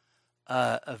not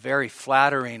a very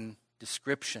flattering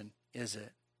description, is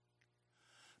it?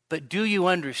 But do you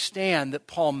understand that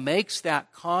Paul makes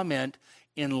that comment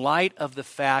in light of the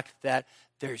fact that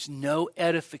there's no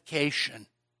edification?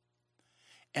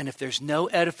 And if there's no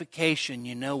edification,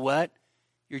 you know what?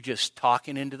 You're just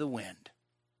talking into the wind,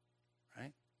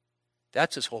 right?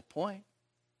 That's his whole point.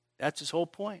 That's his whole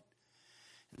point.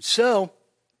 And so,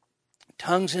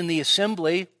 tongues in the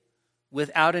assembly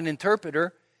without an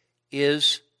interpreter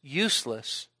is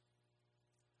useless.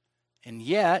 And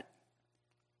yet,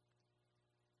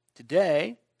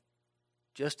 today,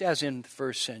 just as in the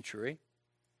first century,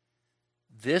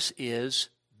 this is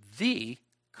the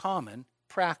common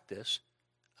practice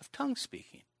of tongue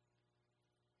speaking.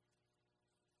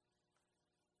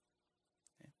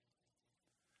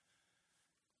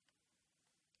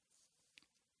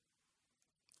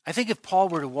 I think if Paul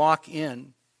were to walk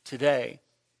in today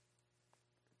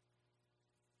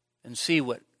and see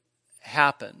what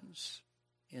happens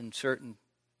in certain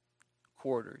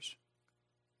quarters,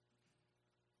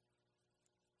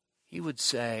 he would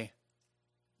say,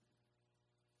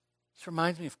 this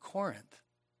reminds me of Corinth.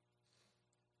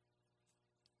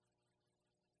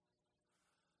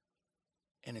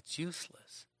 And it's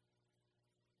useless.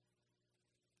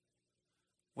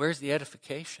 Where's the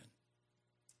edification?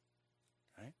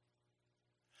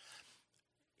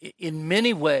 In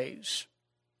many ways,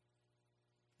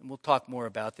 and we'll talk more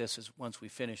about this once we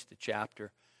finish the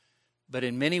chapter, but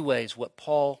in many ways what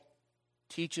Paul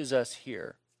teaches us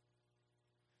here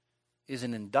is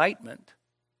an indictment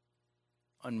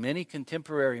on many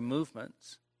contemporary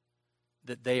movements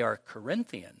that they are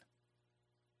Corinthian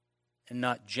and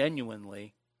not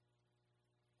genuinely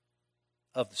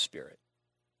of the Spirit.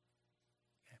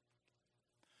 Okay.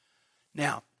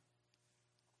 Now,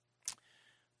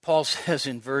 Paul says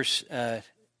in verse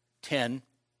 10,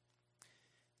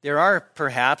 there are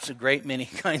perhaps a great many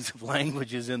kinds of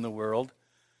languages in the world,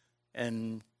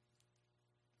 and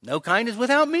no kind is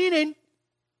without meaning.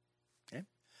 Okay?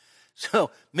 So,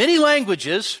 many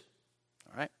languages,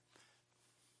 all right.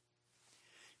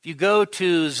 If you go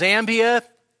to Zambia,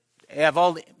 they have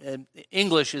all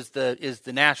English is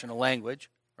the national language,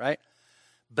 right?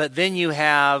 But then you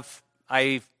have,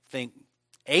 I think,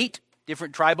 8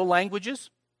 different tribal languages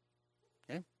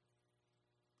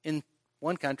in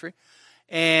one country.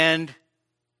 And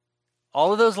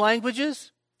all of those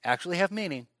languages actually have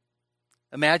meaning.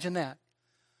 Imagine that.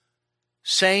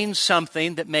 Saying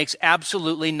something that makes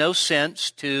absolutely no sense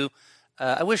to,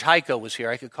 I wish Heiko was here.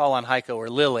 I could call on Heiko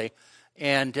or Lily.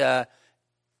 And,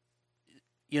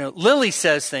 Lily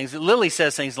says things in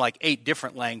like 8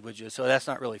 different languages, so that's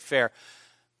not really fair.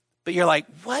 But you're like,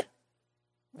 what?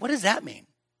 What does that mean?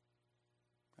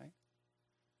 Right?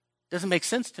 Doesn't make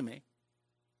sense to me.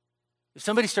 If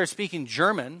somebody starts speaking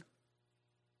German,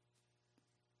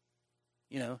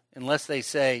 unless they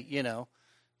say,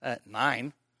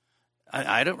 9,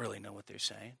 I don't really know what they're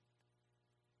saying.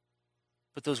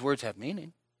 But those words have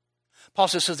meaning. Paul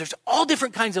says, so there's all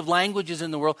different kinds of languages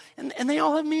in the world, and they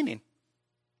all have meaning.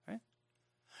 Right?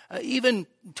 Even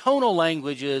tonal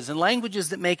languages and languages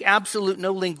that make absolute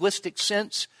no linguistic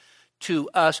sense to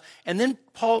us. And then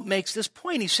Paul makes this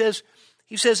point. He says,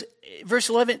 verse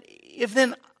 11, if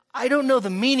then I don't know the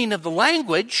meaning of the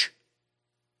language,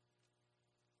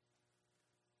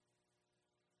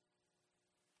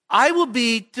 I will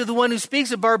be to the one who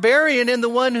speaks a barbarian, and the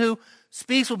one who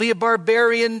speaks will be a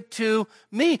barbarian to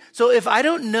me. So if I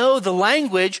don't know the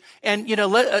language, and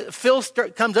Phil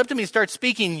comes up to me and starts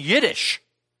speaking Yiddish,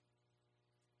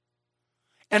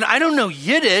 and I don't know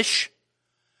Yiddish,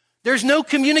 there's no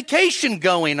communication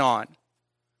going on.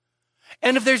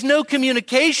 And if there's no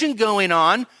communication going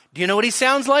on, do you know what he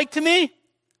sounds like to me?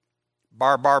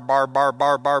 Bar, bar, bar, bar,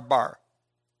 bar, bar, bar.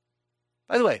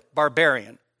 By the way,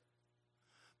 barbarian.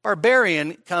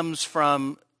 Barbarian comes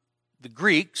from the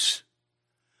Greeks,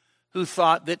 who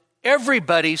thought that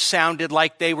everybody sounded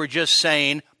like they were just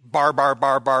saying bar, bar,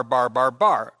 bar, bar, bar, bar,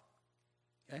 bar.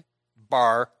 Okay?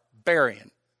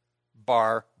 Barbarian.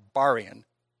 Barbarian.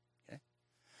 Okay?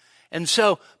 And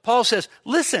so Paul says,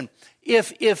 listen,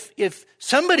 if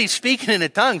somebody's speaking in a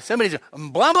tongue, somebody's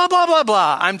blah, blah, blah, blah,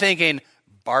 blah, I'm thinking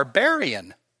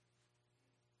barbarian.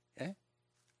 Okay?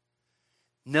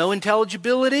 No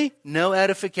intelligibility, no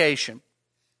edification.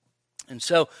 And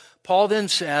so Paul then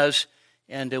says,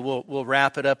 and we'll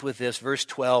wrap it up with this, verse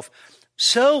 12.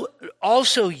 So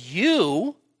also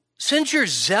you, since you're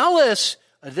zealous,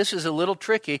 this is a little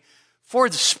tricky, for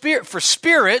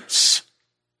spirits,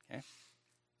 okay,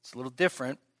 it's a little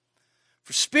different.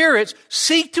 For spirits,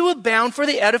 seek to abound for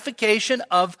the edification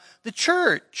of the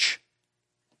church.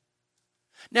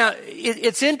 Now,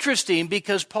 it's interesting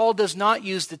because Paul does not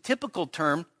use the typical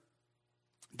term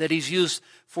that he's used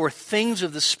for things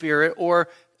of the Spirit or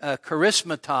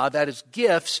charismata, that is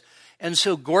gifts. And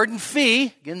so Gordon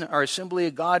Fee, again, our Assembly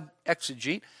of God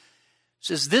exegete,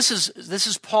 says this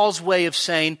is Paul's way of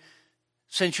saying,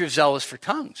 since you're zealous for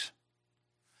tongues.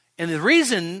 And the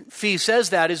reason Fee says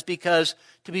that is because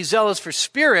to be zealous for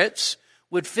spirits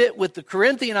would fit with the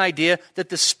Corinthian idea that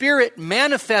the Spirit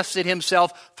manifested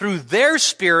himself through their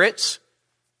spirits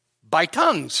by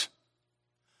tongues.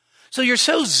 So you're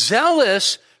so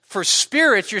zealous for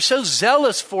spirits, you're so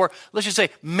zealous for, let's just say,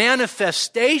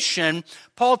 manifestation.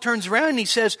 Paul turns around and he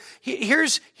says,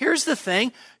 here's the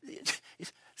thing.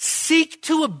 Seek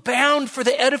to abound for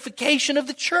the edification of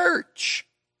the church.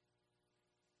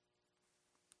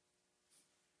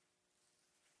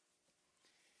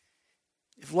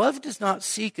 If love does not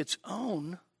seek its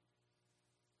own,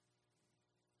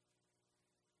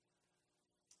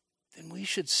 then we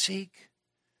should seek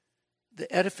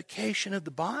the edification of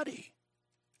the body.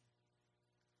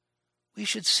 We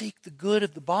should seek the good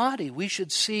of the body. We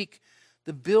should seek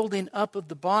the building up of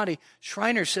the body.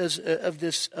 Schreiner says of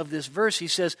this verse, he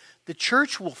says, the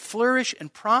church will flourish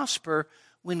and prosper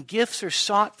when gifts are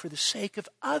sought for the sake of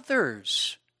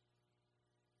others.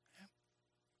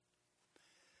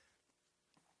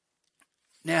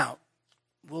 Now,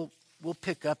 we'll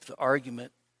pick up the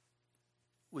argument,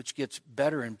 which gets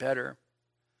better and better.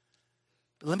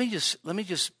 But let me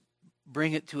just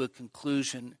bring it to a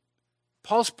conclusion.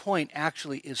 Paul's point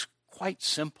actually is quite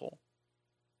simple.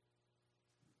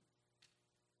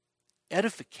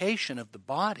 Edification of the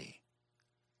body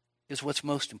is what's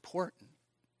most important.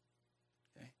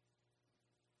 Okay?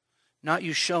 Not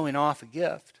you showing off a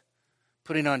gift,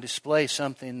 putting on display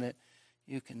something that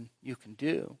you can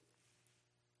do.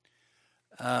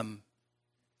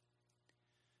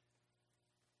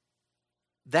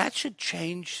 That should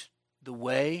change the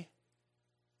way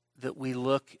that we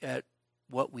look at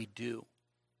what we do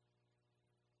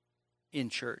in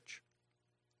church.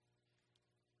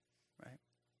 Right?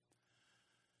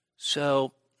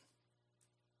 So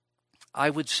I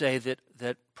would say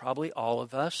that probably all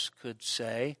of us could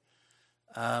say,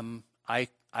 I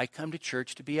come to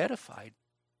church to be edified.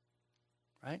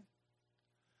 Right?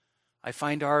 I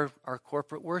find our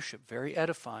corporate worship very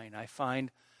edifying. I find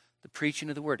the preaching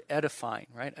of the word edifying,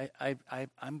 right?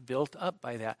 I'm built up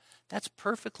by that. That's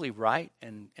perfectly right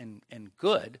and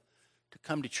good to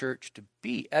come to church to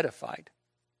be edified.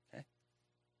 Okay?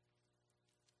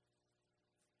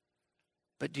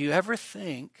 But do you ever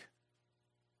think,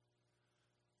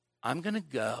 I'm going to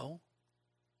go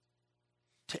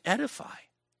to edify?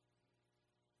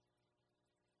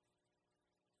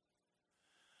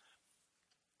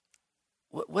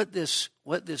 What this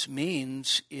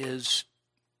means is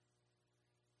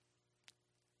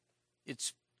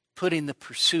it's putting the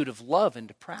pursuit of love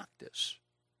into practice.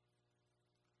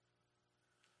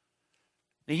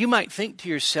 Now you might think to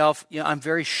yourself, I'm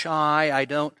very shy. I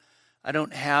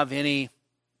don't have any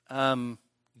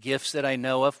gifts that I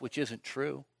know of, which isn't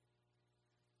true.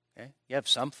 Okay? You have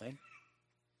something.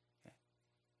 Okay?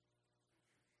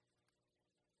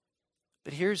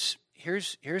 But here's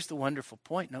the wonderful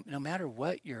point. No matter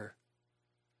what your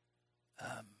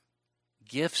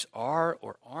gifts are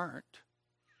or aren't,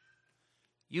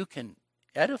 you can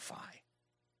edify,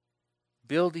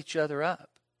 build each other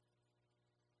up,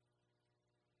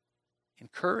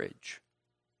 encourage,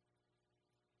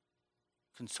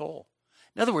 console.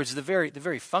 In other words, the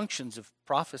very functions of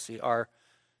prophecy are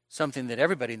something that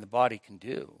everybody in the body can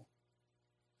do.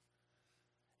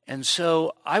 And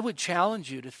so I would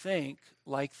challenge you to think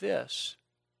like this.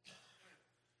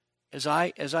 As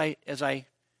I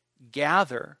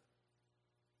gather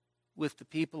with the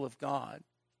people of God,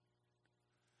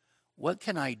 what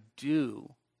can I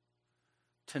do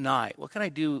tonight? What can I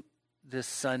do this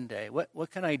Sunday?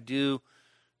 What can I do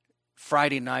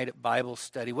Friday night at Bible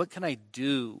study? What can I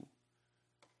do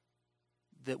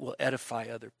that will edify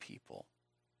other people?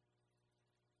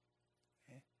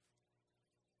 Okay.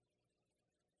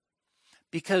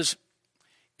 Because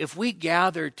if we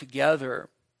gather together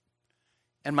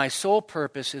and my sole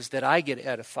purpose is that I get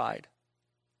edified,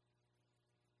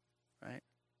 right,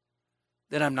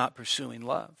 then I'm not pursuing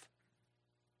love.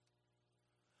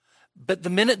 But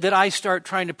the minute that I start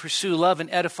trying to pursue love and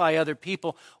edify other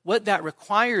people, what that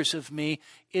requires of me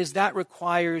is that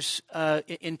requires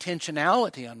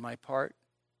intentionality on my part.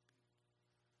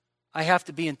 I have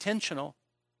to be intentional.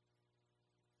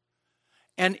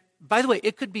 And by the way,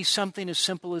 it could be something as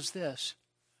simple as this.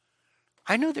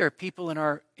 I know there are people in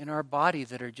our body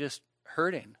that are just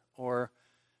hurting, or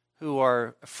who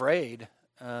are afraid,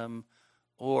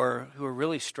 or who are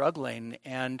really struggling,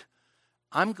 and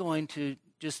I'm going to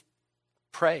just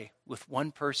pray with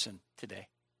one person today.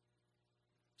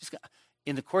 Just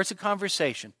in the course of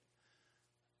conversation,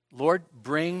 Lord,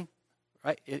 bring,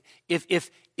 right? If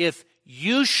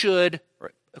you should,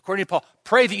 according to Paul,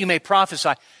 pray that you may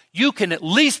prophesy, you can at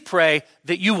least pray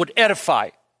that you would edify.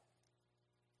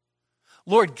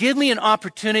 Lord, give me an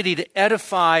opportunity to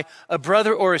edify a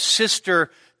brother or a sister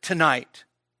tonight.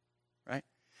 Right?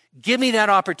 Give me that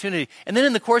opportunity. And then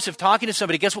in the course of talking to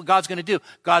somebody, guess what God's going to do?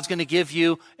 God's going to give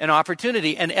you an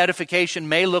opportunity. And edification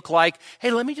may look like, hey,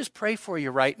 let me just pray for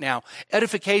you right now.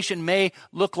 Edification may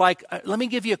look like, let me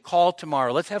give you a call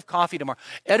tomorrow. Let's have coffee tomorrow.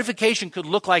 Edification could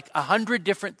look like 100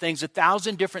 different things,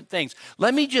 1,000 different things.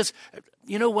 Let me just,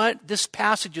 you know what? This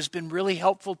passage has been really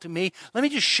helpful to me. Let me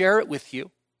just share it with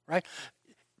you. Right?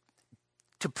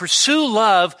 To pursue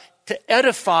love, to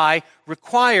edify,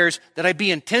 requires that I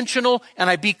be intentional and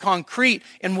I be concrete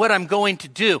in what I'm going to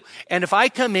do. And if I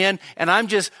come in and I'm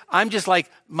just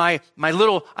like my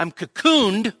little, I'm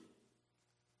cocooned,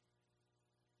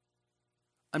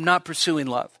 I'm not pursuing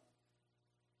love.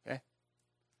 Okay?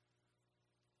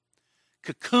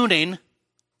 Cocooning,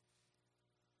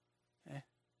 okay,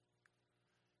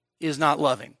 is not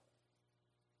loving.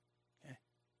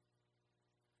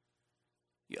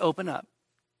 You open up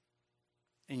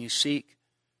and you seek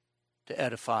to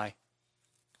edify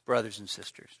brothers and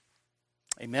sisters.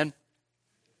 Amen?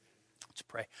 Let's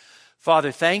pray.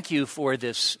 Father, thank you for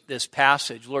this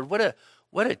passage. Lord, what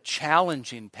a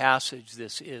challenging passage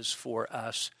this is for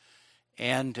us.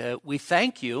 And we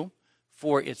thank you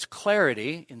for its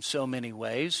clarity in so many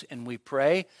ways. And we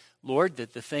pray, Lord,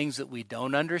 that the things that we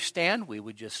don't understand, we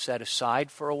would just set aside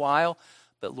for a while.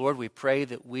 But Lord, we pray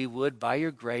that we would, by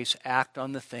your grace, act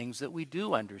on the things that we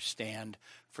do understand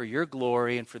for your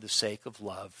glory and for the sake of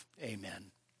love.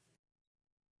 Amen.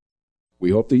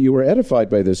 We hope that you were edified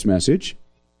by this message.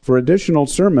 For additional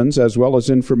sermons as well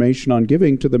as information on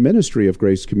giving to the ministry of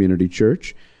Grace Community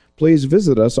Church, please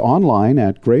visit us online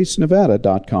at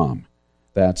gracenevada.com.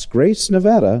 That's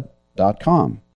gracenevada.com.